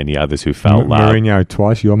many others who fell. Mourinho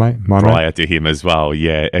twice, your mate, my prior mate. to him as well.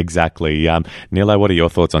 Yeah, exactly. Nilo, what are your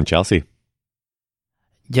thoughts on Chelsea?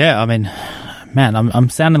 Yeah, I mean, man, I'm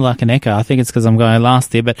sounding like an echo. I think it's because I'm going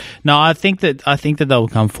last here, but no, I think that they'll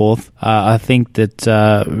come fourth. I think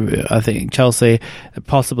Chelsea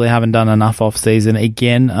possibly haven't done enough off season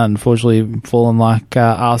again. Unfortunately, fallen like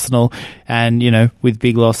Arsenal, and with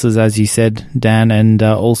big losses, as you said, Dan, and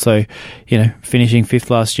also finishing fifth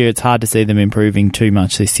last year. It's hard to see them improving too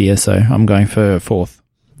much this year. So I'm going for fourth.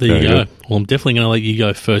 There you go. Well, I'm definitely going to let you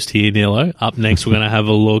go first here, Nilo. Up next, we're going to have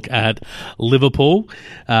a look at Liverpool.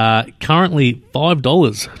 Currently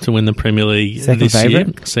 $5 to win the Premier League this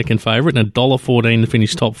year. Second favourite. And $1.14 to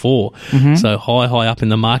finish top four. Mm-hmm. So high up in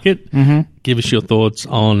the market. Mm-hmm. Give us your thoughts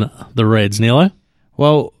on the Reds, Nilo.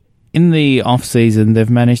 Well, in the off-season, they've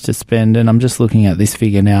managed to spend, and I'm just looking at this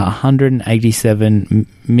figure now, £187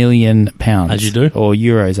 million. As you do. Or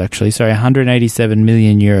euros, actually. Sorry, €187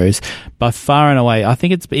 million. By far and away, I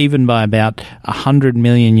think it's even by about €100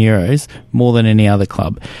 million more than any other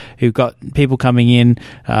club. Who've got people coming in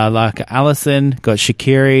like Alisson, got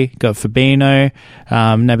Shaqiri, got Fabinho,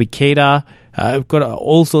 Naby Keita. I've got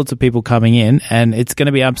all sorts of people coming in, and it's going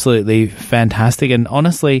to be absolutely fantastic. And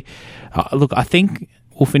honestly, look, I think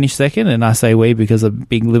we'll finish second, and I say we because I'm a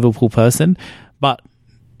big Liverpool person, but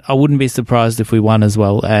I wouldn't be surprised if we won as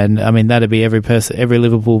well. And I mean, that'd be every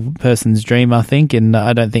Liverpool person's dream, I think. And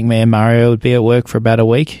I don't think me and Mario would be at work for about a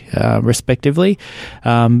week, respectively,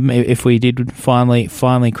 if we did finally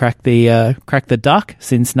crack the duck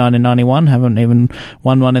since 1991. Haven't even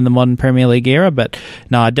won one in the modern Premier League era. But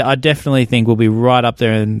no, I definitely think we'll be right up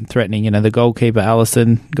there and threatening. The goalkeeper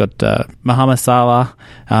Alisson, got Mohamed Salah,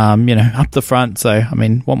 up the front. So I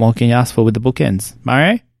mean, what more can you ask for with the bookends,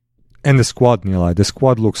 Mario? And the squad, the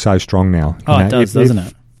squad looks so strong now. Oh, it does, doesn't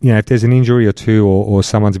it? If there's an injury or two or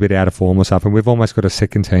someone's a bit out of form or something, we've almost got a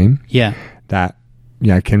second team that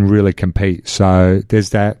can really compete. So there's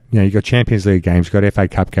that, you've got Champions League games, you've got FA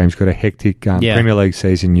Cup games, you've got a hectic Premier League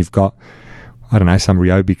season, you've got, I don't know, some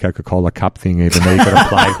Ryobi Coca-Cola Cup thing even that you've got to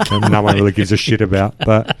play and no one really gives a shit about.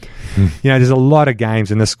 But, there's a lot of games,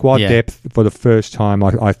 and the squad depth for the first time,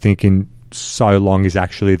 I think, in so long is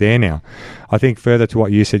actually there now. I think further to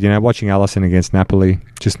what you said, watching Alisson against Napoli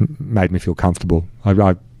just made me feel comfortable.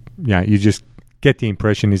 You just get the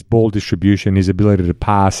impression his ball distribution, his ability to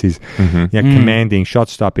pass, his commanding, shot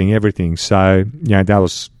stopping, everything. So that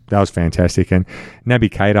was fantastic. And Naby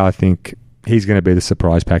Keita, I think he's going to be the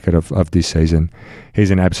surprise packet of this season.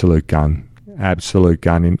 He's an absolute gun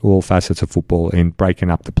in all facets of football, in breaking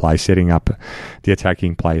up the play, setting up the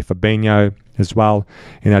attacking play. Fabinho as well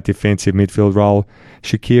in that defensive midfield role.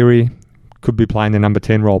 Shaqiri could be playing the number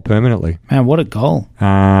 10 role permanently. Man, what a goal.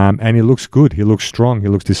 And he looks good. He looks strong. He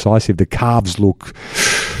looks decisive. The calves look...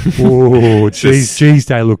 oh, geez,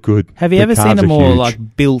 they look good. Have you ever seen a more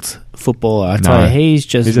built footballer? I tell you, he's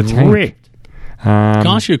just ripped. Can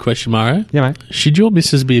I ask you a question, Mario? Yeah, mate. Should your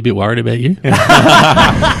missus be a bit worried about you?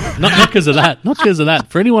 Not because of that. Not because of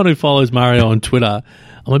that. For anyone who follows Mario on Twitter,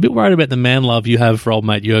 I'm a bit worried about the man love you have for old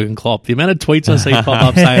mate Jurgen Klopp. The amount of tweets I see pop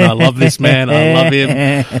up saying, I love this man, I love him,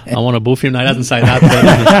 I want to boof him. No, he doesn't say that, but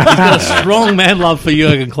he's got a strong man love for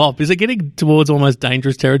Jurgen Klopp. Is it getting towards almost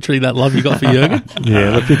dangerous territory, that love you got for Jurgen?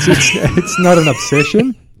 Yeah, look, it's not an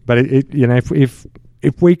obsession, but if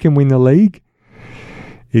we can win the league,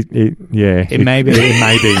 it may be. It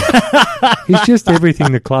may be. He's just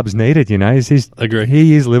everything the club's needed, Agree.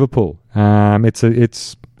 He is Liverpool. It's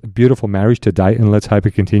a beautiful marriage to date, and let's hope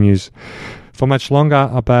it continues for much longer.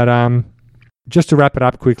 But just to wrap it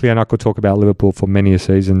up quickly, and I could talk about Liverpool for many a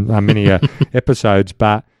season, many episodes,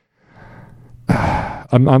 but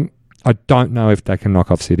I don't know if they can knock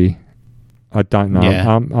off City. I don't know.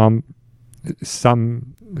 Yeah.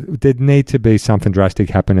 There'd need to be something drastic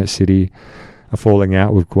happen at City. A falling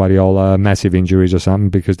out with Guardiola, massive injuries or something,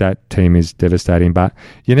 because that team is devastating. But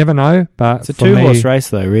you never know. But it's a two-horse race,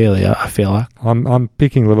 though. Really, I feel like I'm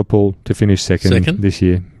picking Liverpool to finish second this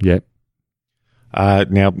year. Yep.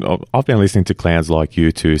 Now I've been listening to clowns like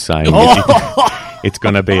you two saying It's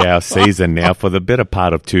going to be our season now for the better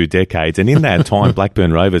part of 2 decades. And in that time,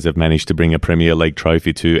 Blackburn Rovers have managed to bring a Premier League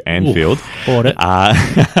trophy to Anfield. Bought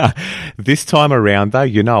it. This time around, though,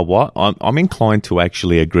 you know what? I'm inclined to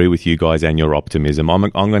actually agree with you guys and your optimism. I'm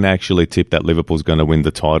going to actually tip that Liverpool's going to win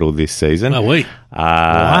the title this season. Oh, wait.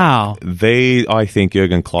 Wow. I think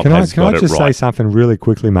Jurgen Klopp Can has got I it just say right. something really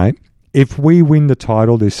quickly, mate? If we win the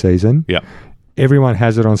title this season, Yeah. everyone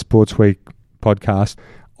has it on Sports Week podcast.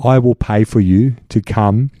 I will pay for you to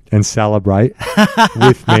come and celebrate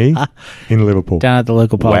with me in Liverpool. Down at the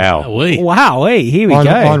local pub. Wow. Oh, wait. Wow, hey, here we on,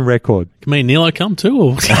 go. on record. Can me and Nilo come too?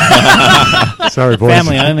 Or? Sorry, boys.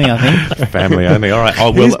 Family only, I think. Family only. All right.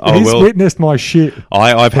 I He's will. witnessed my shit.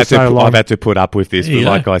 I've had so long. I've had to put up with this, Yeah.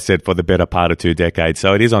 like I said, for the better part of 2 decades.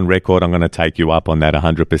 So it is on record. I'm going to take you up on that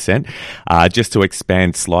 100%. Just to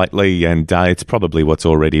expand slightly, and it's probably what's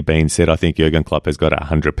already been said. I think Jurgen Klopp has got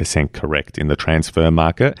 100% correct in the transfer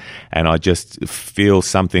market, and I just feel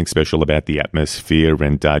something special about the atmosphere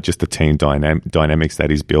and just the team dynamics that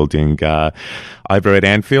he's building over at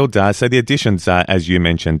Anfield. So the additions, as you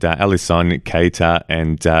mentioned, Alisson, Keita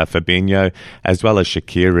and Fabinho, as well as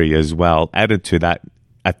Shaqiri as well, added to that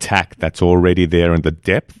attack that's already there and the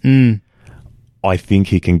depth. I think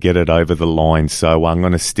he can get it over the line. So I'm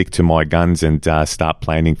going to stick to my guns and start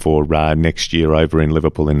planning for next year over in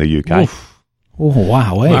Liverpool in the UK. Oof. Oh,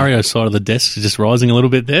 wow, hey. Mario's side of the desk is just rising a little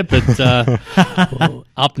bit there. But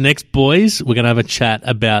up next, boys, we're going to have a chat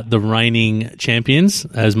about the reigning champions,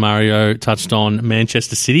 as Mario touched on,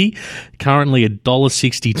 Manchester City. Currently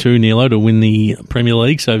 $1.62, Nilo, to win the Premier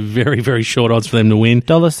League. So very, very short odds for them to win.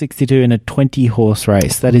 $1.62 in a 20-horse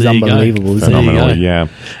race. That is There you go. unbelievable, isn't it? Phenomenal, yeah.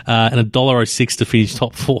 And $1.06 to finish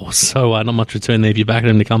top 4. So not much return there if you back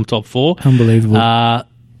them to come top 4. Unbelievable.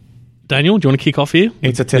 Daniel, do you want to kick off here?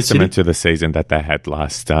 It's a with testament City? to the season that they had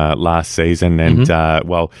last season, and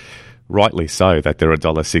well, rightly so that they're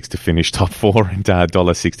 $1.06 to finish top 4 and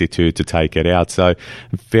 $1.62 to take it out. So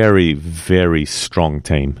very, very strong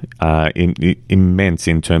team, immense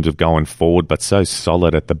in terms of going forward, but so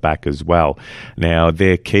solid at the back as well. Now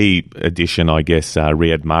their key addition, I guess,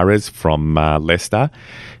 Riyad Mahrez from Leicester,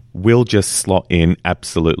 will just slot in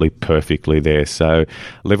absolutely perfectly there. So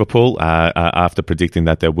Liverpool, after predicting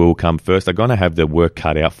that they will come first, are going to have their work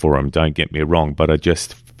cut out for them, don't get me wrong, but I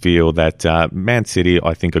just feel that Man City,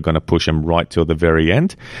 I think, are going to push them right till the very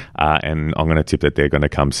end, and I'm going to tip that they're going to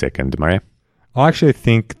come second. Mario? I actually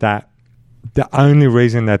think that the only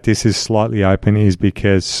reason that this is slightly open is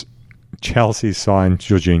because Chelsea signed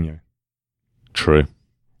Jorginho. True.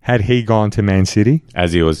 Had he gone to Man City,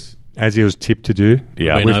 As he was... as he was tipped to do,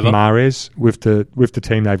 Yeah. Been with over. Mahrez, with the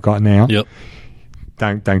team they've got now, Yep.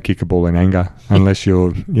 don't kick a ball in anger unless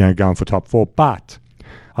you're going for top 4. But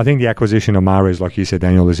I think the acquisition of Mahrez, like you said,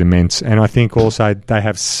 Daniel, is immense, and I think also they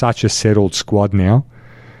have such a settled squad now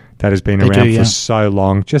that has been They around do, yeah. for so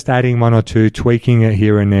long. Just adding one or two, tweaking it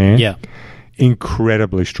here and there, Yeah.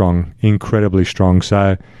 incredibly strong.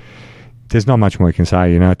 So there's not much more you can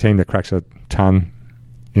say. A team that cracks a ton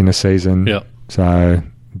in a season. Yep. So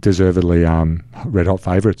deservedly red hot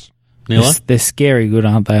favourites. Nilo? They're scary good,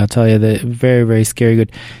 aren't they? I'll tell you, they're very, very scary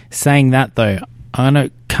good. Saying that, though, I'm going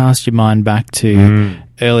to cast your mind back to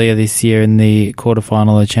earlier this year in the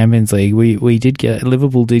quarterfinal of the Champions League.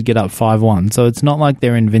 Liverpool did get up 5-1, so it's not like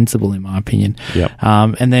they're invincible, in my opinion. Yep.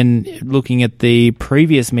 And then looking at the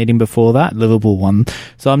previous meeting before that, Liverpool won.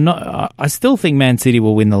 So I still think Man City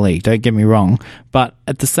will win the league, don't get me wrong, but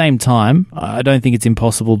at the same time, I don't think it's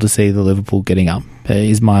impossible to see the Liverpool getting up,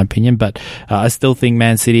 is my opinion. But I still think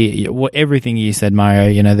Man City, everything you said,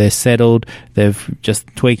 Mario, they're settled, they're just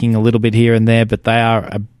tweaking a little bit here and there, but they are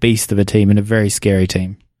a beast of a team and a very scary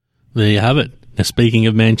team. There you have it. Now, speaking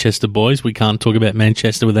of Manchester, boys, we can't talk about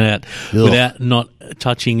Manchester without not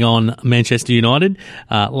touching on Manchester United.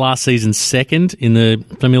 Last season, second in the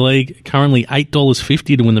Premier League. Currently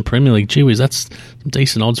 $8.50 to win the Premier League. Gee whiz, that's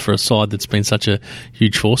decent odds for a side that's been such a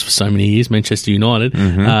huge force for so many years, Manchester United.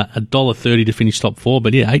 $1.30 to finish top 4,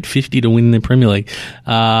 but yeah, $8.50 to win the Premier League.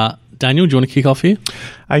 Daniel, do you want to kick off here?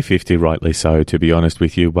 $8.50, rightly so, to be honest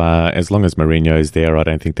with you. As long as Mourinho is there, I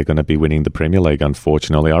don't think they're going to be winning the Premier League,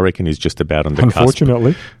 unfortunately. I reckon he's just about on the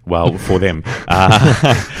Unfortunately. cusp. Well, for them.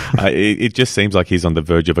 It just seems like he's on the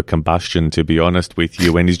verge of a combustion, to be honest with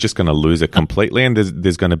you, and he's just going to lose it completely, and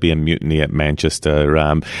there's going to be a mutiny at Manchester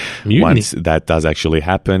once that does actually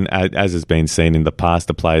happen. As has been seen in the past,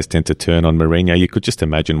 the players tend to turn on Mourinho. You could just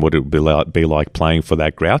imagine what it would be like playing for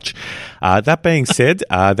that grouch. That being said,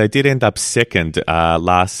 they did end up second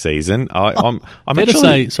last season. I'm fair to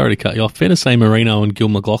say, sorry to cut you off, fair to say Marino and Gil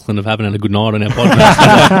McLaughlin haven't had a good night on our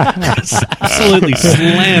podcast. Absolutely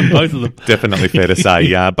slammed both of them. Definitely fair to say,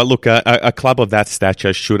 yeah. But look, a club of that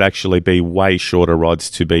stature should actually be way shorter odds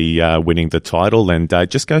to be winning the title, and it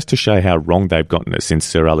just goes to show how wrong they've gotten it since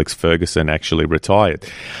Sir Alex Ferguson actually retired.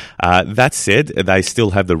 That said, they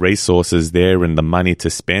still have the resources there and the money to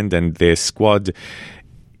spend, and their squad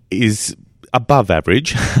is above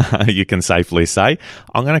average, you can safely say.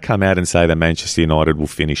 I'm going to come out and say that Manchester United will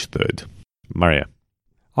finish third. Mario.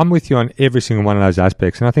 I'm with you on every single one of those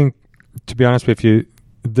aspects. And I think, to be honest with you,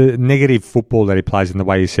 the negative football that he plays and the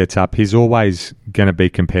way he sets up, he's always going to be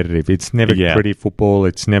competitive. It's never pretty football.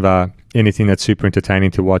 It's never anything that's super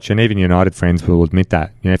entertaining to watch. And even United fans will admit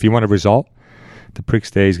that. You know, if you want a result, the prick's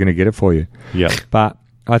there, he's going to get it for you. Yeah. But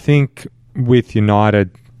I think with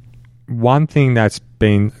United, one thing that's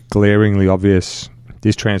been glaringly obvious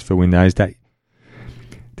this transfer window is that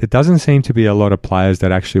there doesn't seem to be a lot of players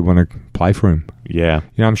that actually want to play for him. Yeah.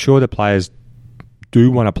 You know, I'm sure the players do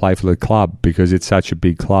want to play for the club because it's such a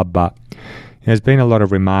big club, but there's been a lot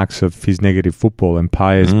of remarks of his negative football and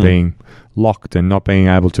players being locked and not being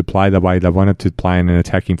able to play the way they wanted to play in an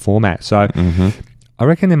attacking format. So I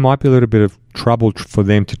reckon there might be a little bit of trouble for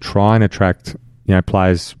them to try and attract, you know,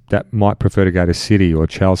 players that might prefer to go to City or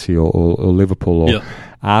Chelsea or Liverpool or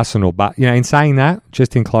Arsenal. But, you know, in saying that,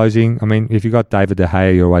 just in closing, I mean, if you've got David De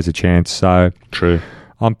Gea, you're always a chance. So true.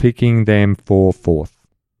 I'm picking them for fourth.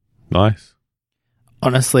 Nice.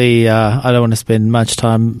 Honestly, I don't want to spend much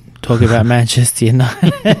time talking about Manchester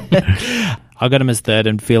United. I got him as third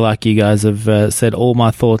and feel like you guys have said all my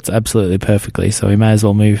thoughts absolutely perfectly, so we may as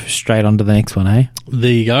well move straight on to the next one, eh?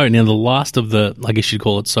 There you go. Now, the last of the, I guess you'd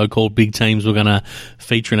call it, so-called big teams we're going to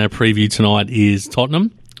feature in our preview tonight is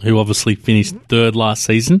Tottenham, who obviously finished third last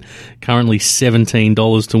season, currently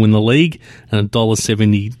 $17 to win the league and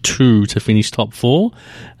 $1.72 to finish top four.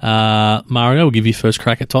 Mario, we'll give you first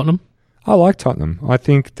crack at Tottenham. I like Tottenham. I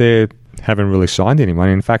think they haven't really signed anyone.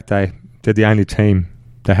 In fact, they're the only team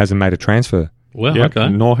that hasn't made a transfer. Well, yep. okay.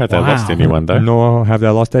 Nor have they lost anyone, though. Nor have they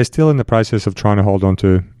lost. They're still in the process of trying to hold on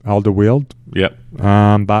to Alderweireld. Yep.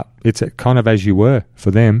 But it's kind of as you were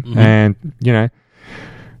for them. And, you know,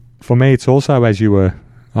 for me, it's also as you were.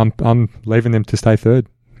 I'm leaving them to stay third.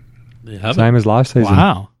 Same as last season.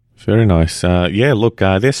 Wow. Very nice. Yeah, look,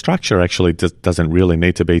 their structure actually doesn't really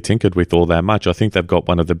need to be tinkered with all that much. I think they've got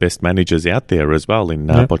one of the best managers out there as well in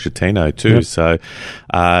Pochettino too. Yep. So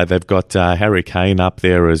they've got Harry Kane up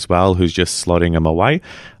there as well, who's just slotting them away.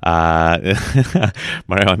 Mario,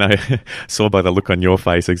 I know, saw by the look on your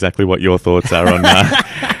face exactly what your thoughts are on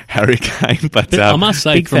Harry Kane. But I must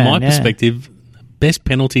say, from my perspective, best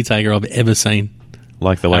penalty taker I've ever seen.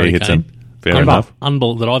 Like the way Harry he hits Kane. him. Fair enough.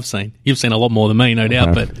 That I've seen. You've seen a lot more than me, no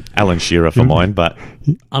doubt. But Alan Shearer for mine, but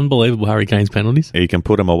unbelievable Harry Kane's penalties. You can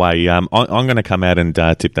put them away. I'm going to come out and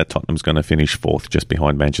tip that Tottenham's going to finish fourth, just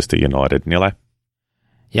behind Manchester United. Nilo?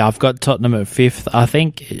 Yeah, I've got Tottenham at fifth. I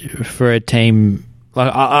think for a team,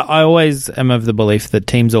 like I always am of the belief that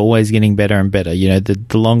teams are always getting better and better. You know,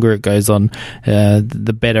 the longer it goes on,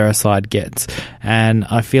 the better a side gets. And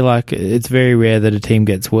I feel like it's very rare that a team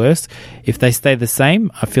gets worse. If they stay the same,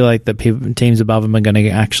 I feel like the teams above them are going to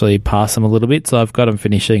actually pass them a little bit. So I've got them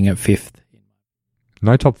finishing at fifth.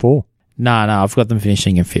 No top four? No, I've got them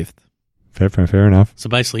finishing at fifth. Fair enough. So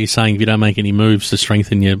basically you're saying if you don't make any moves to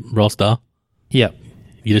strengthen your roster, yep,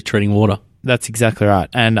 you're just treading water. That's exactly right.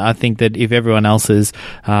 And I think that if everyone else is,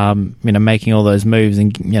 making all those moves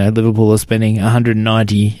and, you know, Liverpool are spending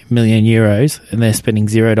 190 million euros and they're spending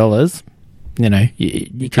 $0, you know,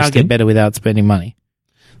 you can't get better without spending money.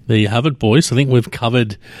 There you have it, boys. I think we've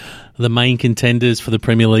covered the main contenders for the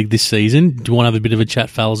Premier League this season. Do you want to have a bit of a chat,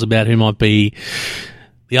 fellas, about who might be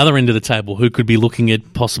the other end of the table, who could be looking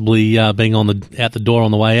at possibly being out the door on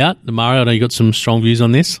the way out? Mario, I know you got some strong views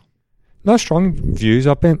on this. No strong views.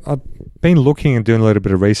 I've been looking and doing a little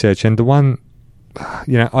bit of research, and the one,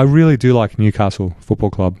 you know, I really do like Newcastle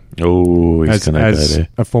Football Club. Oh, he's going to go there.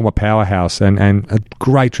 A former powerhouse and a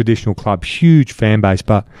great traditional club, huge fan base,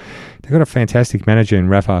 but they've got a fantastic manager in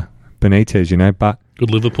Rafa Benitez, you know. But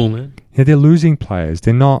good Liverpool man. Yeah, they're losing players.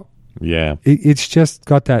 They're not. Yeah, it's just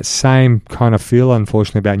got that same kind of feel,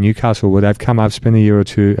 unfortunately, about Newcastle, where they've come up, spent a year or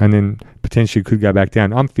two, and then potentially could go back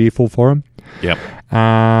down. I'm fearful for them. Yep.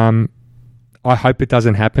 I hope it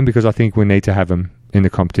doesn't happen because I think we need to have them in the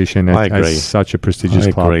competition I agree. as such a prestigious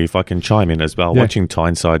club. I agree. If I can chime in as well, watching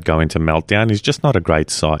Tyneside go into meltdown is just not a great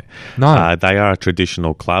sight. No. They are a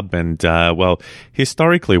traditional club and,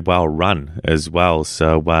 historically well run as well.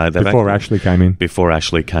 So Before Ashley came in. Before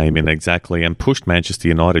Ashley came in, exactly, and pushed Manchester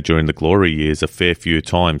United during the glory years a fair few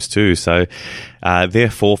times too. So their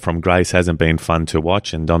fall from grace hasn't been fun to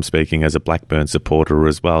watch, and I'm speaking as a Blackburn supporter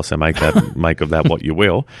as well. So make of that what you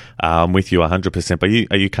will. I'm with you 100%. But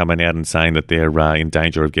are you coming out and saying that they're in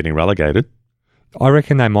danger of getting relegated? I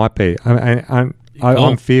reckon they might be.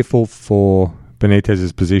 I'm fearful for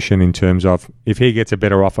Benitez's position in terms of if he gets a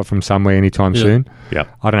better offer from somewhere anytime soon. Yeah.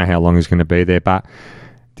 I don't know how long he's going to be there, but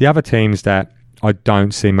the other teams that I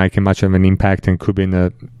don't see making much of an impact and could be in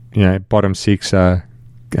the bottom six are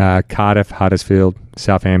Cardiff, Huddersfield,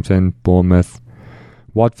 Southampton, Bournemouth,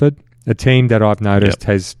 Watford. A team that I've noticed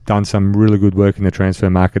has done some really good work in the transfer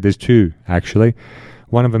market. There's two, actually.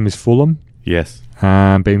 One of them is Fulham. Yes.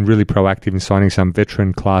 Been really proactive in signing some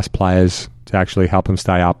veteran class players to actually help them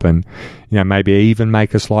stay up and maybe even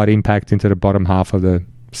make a slight impact into the bottom half of the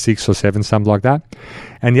 6 or 7, something like that.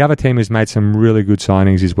 And the other team who's made some really good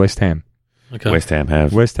signings is West Ham. Okay. West Ham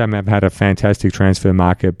have had a fantastic transfer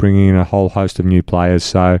market, bringing in a whole host of new players.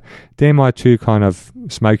 So they're my two kind of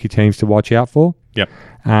smoky teams to watch out for. Yep.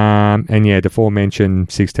 The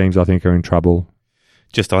aforementioned 6 teams I think are in trouble.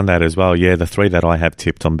 Just on that as well, the 3 that I have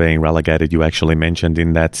tipped on being relegated, you actually mentioned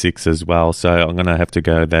in that 6 as well. So I'm going to have to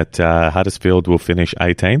go that Huddersfield will finish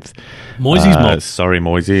 18th. Moisey's mob. Sorry,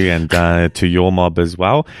 Moisey, and to your mob as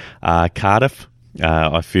well. Cardiff,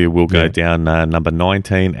 I fear will go down number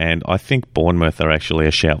 19, and I think Bournemouth are actually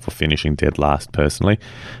a shout for finishing dead last, personally.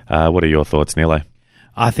 What are your thoughts, Nilo?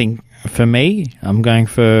 I think, for me, I'm going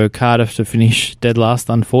for Cardiff to finish dead last,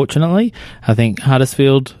 unfortunately. I think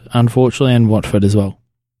Huddersfield, unfortunately, and Watford as well.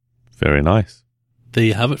 Very nice. There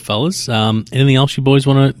you have it, fellas. Anything else you boys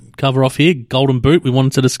want to cover off here? Golden Boot we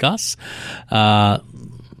wanted to discuss. Salah,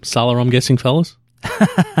 I'm guessing, fellas?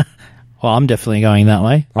 Well, I'm definitely going that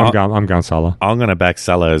way. I'm going Salah. I'm going to back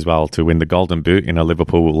Salah as well to win the Golden Boot in a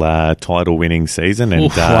Liverpool title-winning season,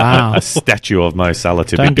 and wow. a statue of Mo Salah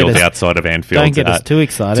to be built outside of Anfield. Don't get us too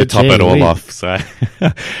excited. To top it all off. So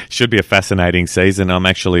should be a fascinating season. I'm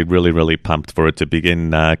actually really, really pumped for it to begin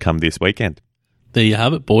come this weekend. There you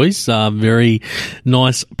have it, boys. Very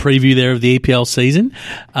nice preview there of the EPL season.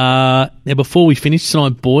 Now, before we finish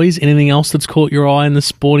tonight, boys, anything else that's caught your eye in the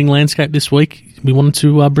sporting landscape this week we wanted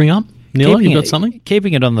to bring up? Nilo, you got something?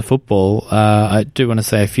 Keeping it on the football, I do want to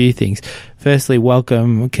say a few things. Firstly,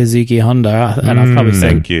 welcome Kazuki Honda, and I've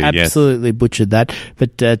probably absolutely butchered that,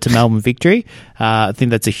 but to Melbourne victory. I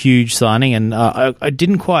think that's a huge signing, and it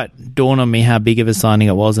didn't quite dawn on me how big of a signing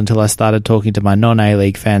it was until I started talking to my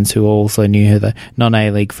non-A-League fans who also knew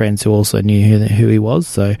non-A-League friends who also knew who he was.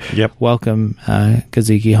 So, welcome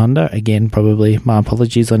Kazuki Honda. Again, probably my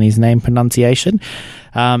apologies on his name pronunciation.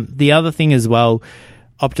 The other thing as well,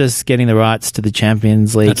 Optus getting the rights to the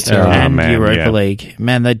Champions League and Europa League.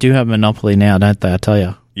 Man, they do have a monopoly now, don't they? I tell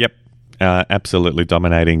you. Yep. Absolutely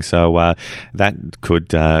dominating. So that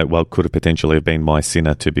could have potentially have been my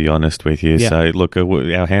sinner, to be honest with you. Yeah. So look,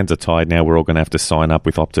 our hands are tied now. We're all going to have to sign up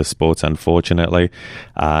with Optus Sports, unfortunately,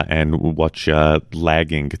 and watch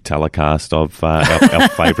lagging telecast of our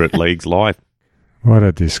favourite leagues live. What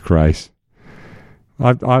a disgrace!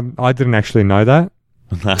 I didn't actually know that.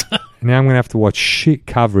 Now I'm going to have to watch shit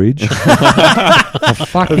coverage of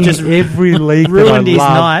fucking just every league that I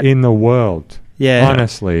love in the world. Yeah,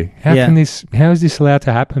 honestly, how is this allowed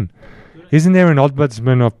to happen? Isn't there an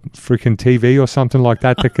ombudsman of freaking TV or something like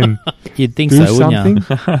that can You'd think do so, something?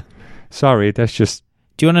 Wouldn't you? Sorry, that's just.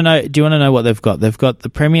 Do you want to know what they've got? They've got the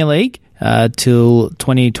Premier League till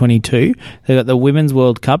 2022. They've got the Women's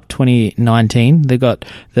World Cup 2019. They've got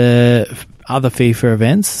the other FIFA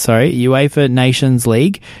events, UEFA Nations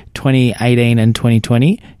League 2018 and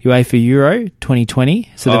 2020, UEFA Euro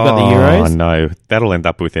 2020. So they've got the Euros. Oh no, that'll end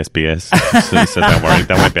up with SBS. so don't worry,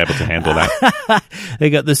 they won't be able to handle that. They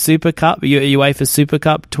got the Super Cup, UEFA Super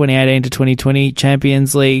Cup 2018 to 2020,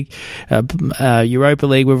 Champions League, Europa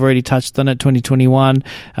League. We've already touched on it. 2021,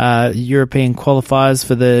 European qualifiers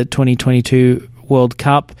for the 2022 World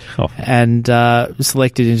Cup, and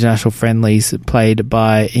selected international friendlies played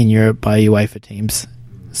in Europe by UEFA teams.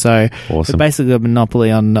 So awesome. They're basically a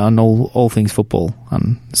monopoly on all things football.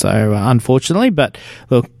 So unfortunately, but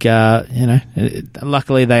look,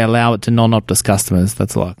 luckily they allow it to non-Optus customers.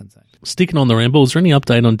 That's all I can say. Sticking on the ramble, is there any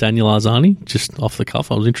update on Daniel Arzani? Just off the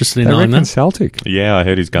cuff, I was interested in knowing that. Celtic. Yeah, I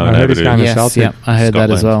heard he's going over to Celtic. Yeah, I heard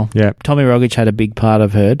Scotland. That as well. Yeah. Tommy Rogic had a big part,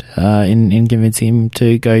 I've heard, in convincing him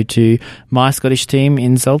to go to my Scottish team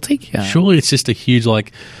in Celtic. Surely it's just a huge,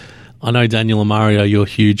 I know Daniel and Mario, you're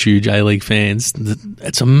huge A-League fans.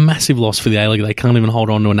 It's a massive loss for the A-League. They can't even hold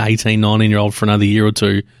on to an 18, 19-year-old for another year or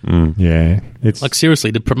two. Yeah. It's Like,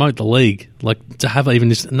 seriously, to promote the league, like, to have even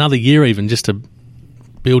just another year even just to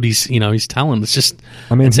build his, his talent. It's just,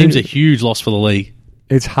 it seems a huge loss for the league.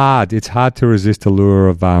 It's hard. It's hard to resist the lure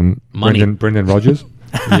of Money. Brendan Rodgers.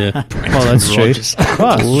 Yeah. Well, that's true. Rodgers.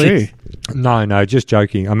 Oh, that's true. No, just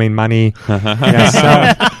joking. I mean, money.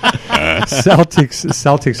 Celtics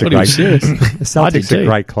are great. Celtics are a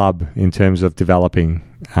great club in terms of developing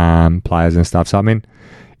players and stuff. So, I mean,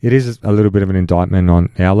 it is a little bit of an indictment on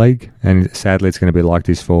our league, and sadly, it's going to be like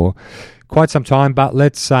this for quite some time. But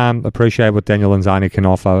let's appreciate what Daniel Lanzani can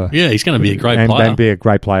offer. Yeah, he's going to be a great player. And be a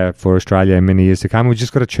great player for Australia in many years to come. We've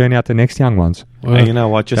just got to churn out the next young ones. And you know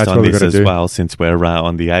what? Just That's on what we've this got as to do. well, since we're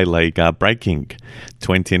on the A-League, breaking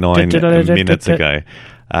 29 minutes ago,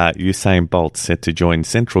 Usain Bolt set to join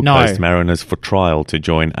Central Coast Mariners for trial to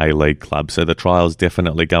join A-League club. So the trial's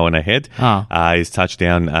definitely going ahead. He's touched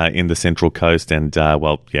down in the Central Coast and,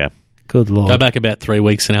 yeah. Good Lord. Go back about 3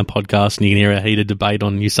 weeks in our podcast and you can hear a heated debate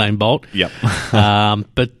on Usain Bolt. Yep.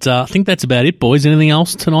 But I think that's about it, boys. Anything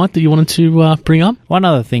else tonight that you wanted to bring up? One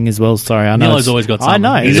other thing as well. Sorry, I know. Nilo's always got something.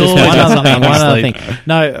 I know. He's always got something. One other thing.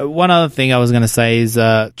 No, one other thing I was going to say is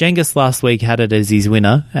Genghis last week had it as his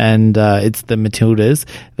winner, and it's the Matildas.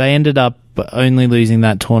 They ended up only losing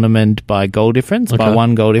that tournament by goal difference, by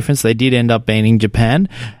 1 goal difference. They did end up beating Japan,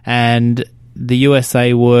 and the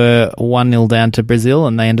USA were 1-0 down to Brazil,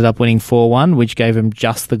 and they ended up winning 4-1, which gave them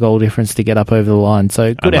just the goal difference to get up over the line.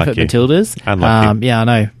 So good effort, Matildas. Unlucky. Yeah, I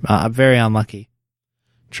know. Very unlucky.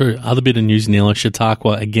 True. Other bit of news, Nilo.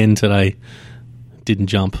 Chautauqua again today didn't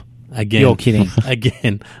jump. Again. You're kidding.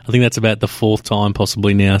 Again. I think that's about the 4th time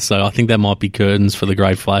possibly now. So I think that might be curtains for the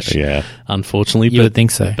Great Flash. Yeah. Unfortunately. You would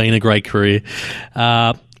think so. Been a great career.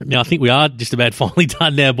 Now, I think we are just about finally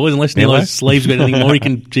done now, boys, unless Nilo's sleeves got anything more he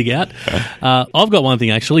can jig out. I've got one thing,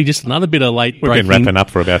 actually, just another bit of late breaking... We've been wrapping up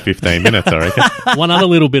for about 15 minutes, I reckon. One other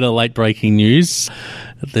little bit of late breaking news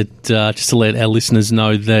that just to let our listeners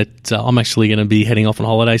know that I'm actually going to be heading off on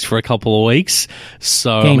holidays for a couple of weeks.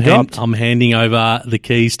 So I'm handing over the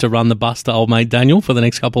keys to run the bus to old mate Daniel for the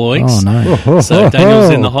next couple of weeks. Oh, no. So Daniel's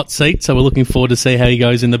in the hot seat, so we're looking forward to see how he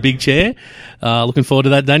goes in the big chair. Looking forward to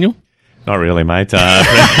that, Daniel? Not really, mate.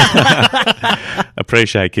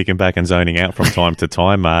 Appreciate kicking back and zoning out from time to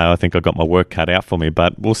time. I think I've got my work cut out for me,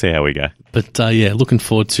 but we'll see how we go. But, looking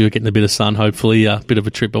forward to getting a bit of sun, hopefully, a bit of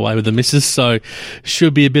a trip away with the missus. So,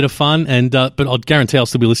 should be a bit of fun. And but I'll guarantee I'll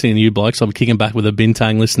still be listening to you blokes. I'll be kicking back with a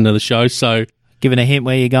bintang listening to the show. So, Giving a hint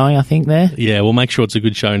where you're going, I think, there. Yeah, we'll make sure it's a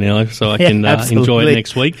good show now so I can enjoy it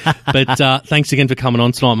next week. But thanks again for coming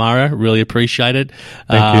on tonight, Mario. Really appreciate it.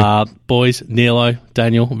 Thank you. Boys, Nilo,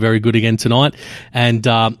 Daniel, very good again tonight. And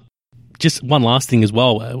just one last thing as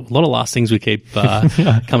well. A lot of last things we keep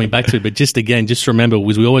coming back to. But just remember,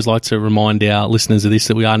 because we always like to remind our listeners of this,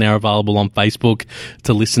 that we are now available on Facebook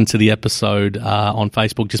to listen to the episode on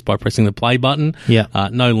Facebook just by pressing the play button. Yeah.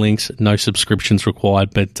 No links, no subscriptions required.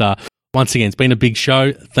 But once again, it's been a big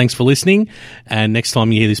show. Thanks for listening. And next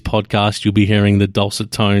time you hear this podcast, you'll be hearing the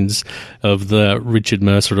dulcet tones of the Richard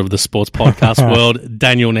Mercer of the sports podcast world.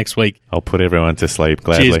 Daniel next week. I'll put everyone to sleep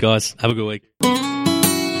gladly. Cheers, guys. Have a good week.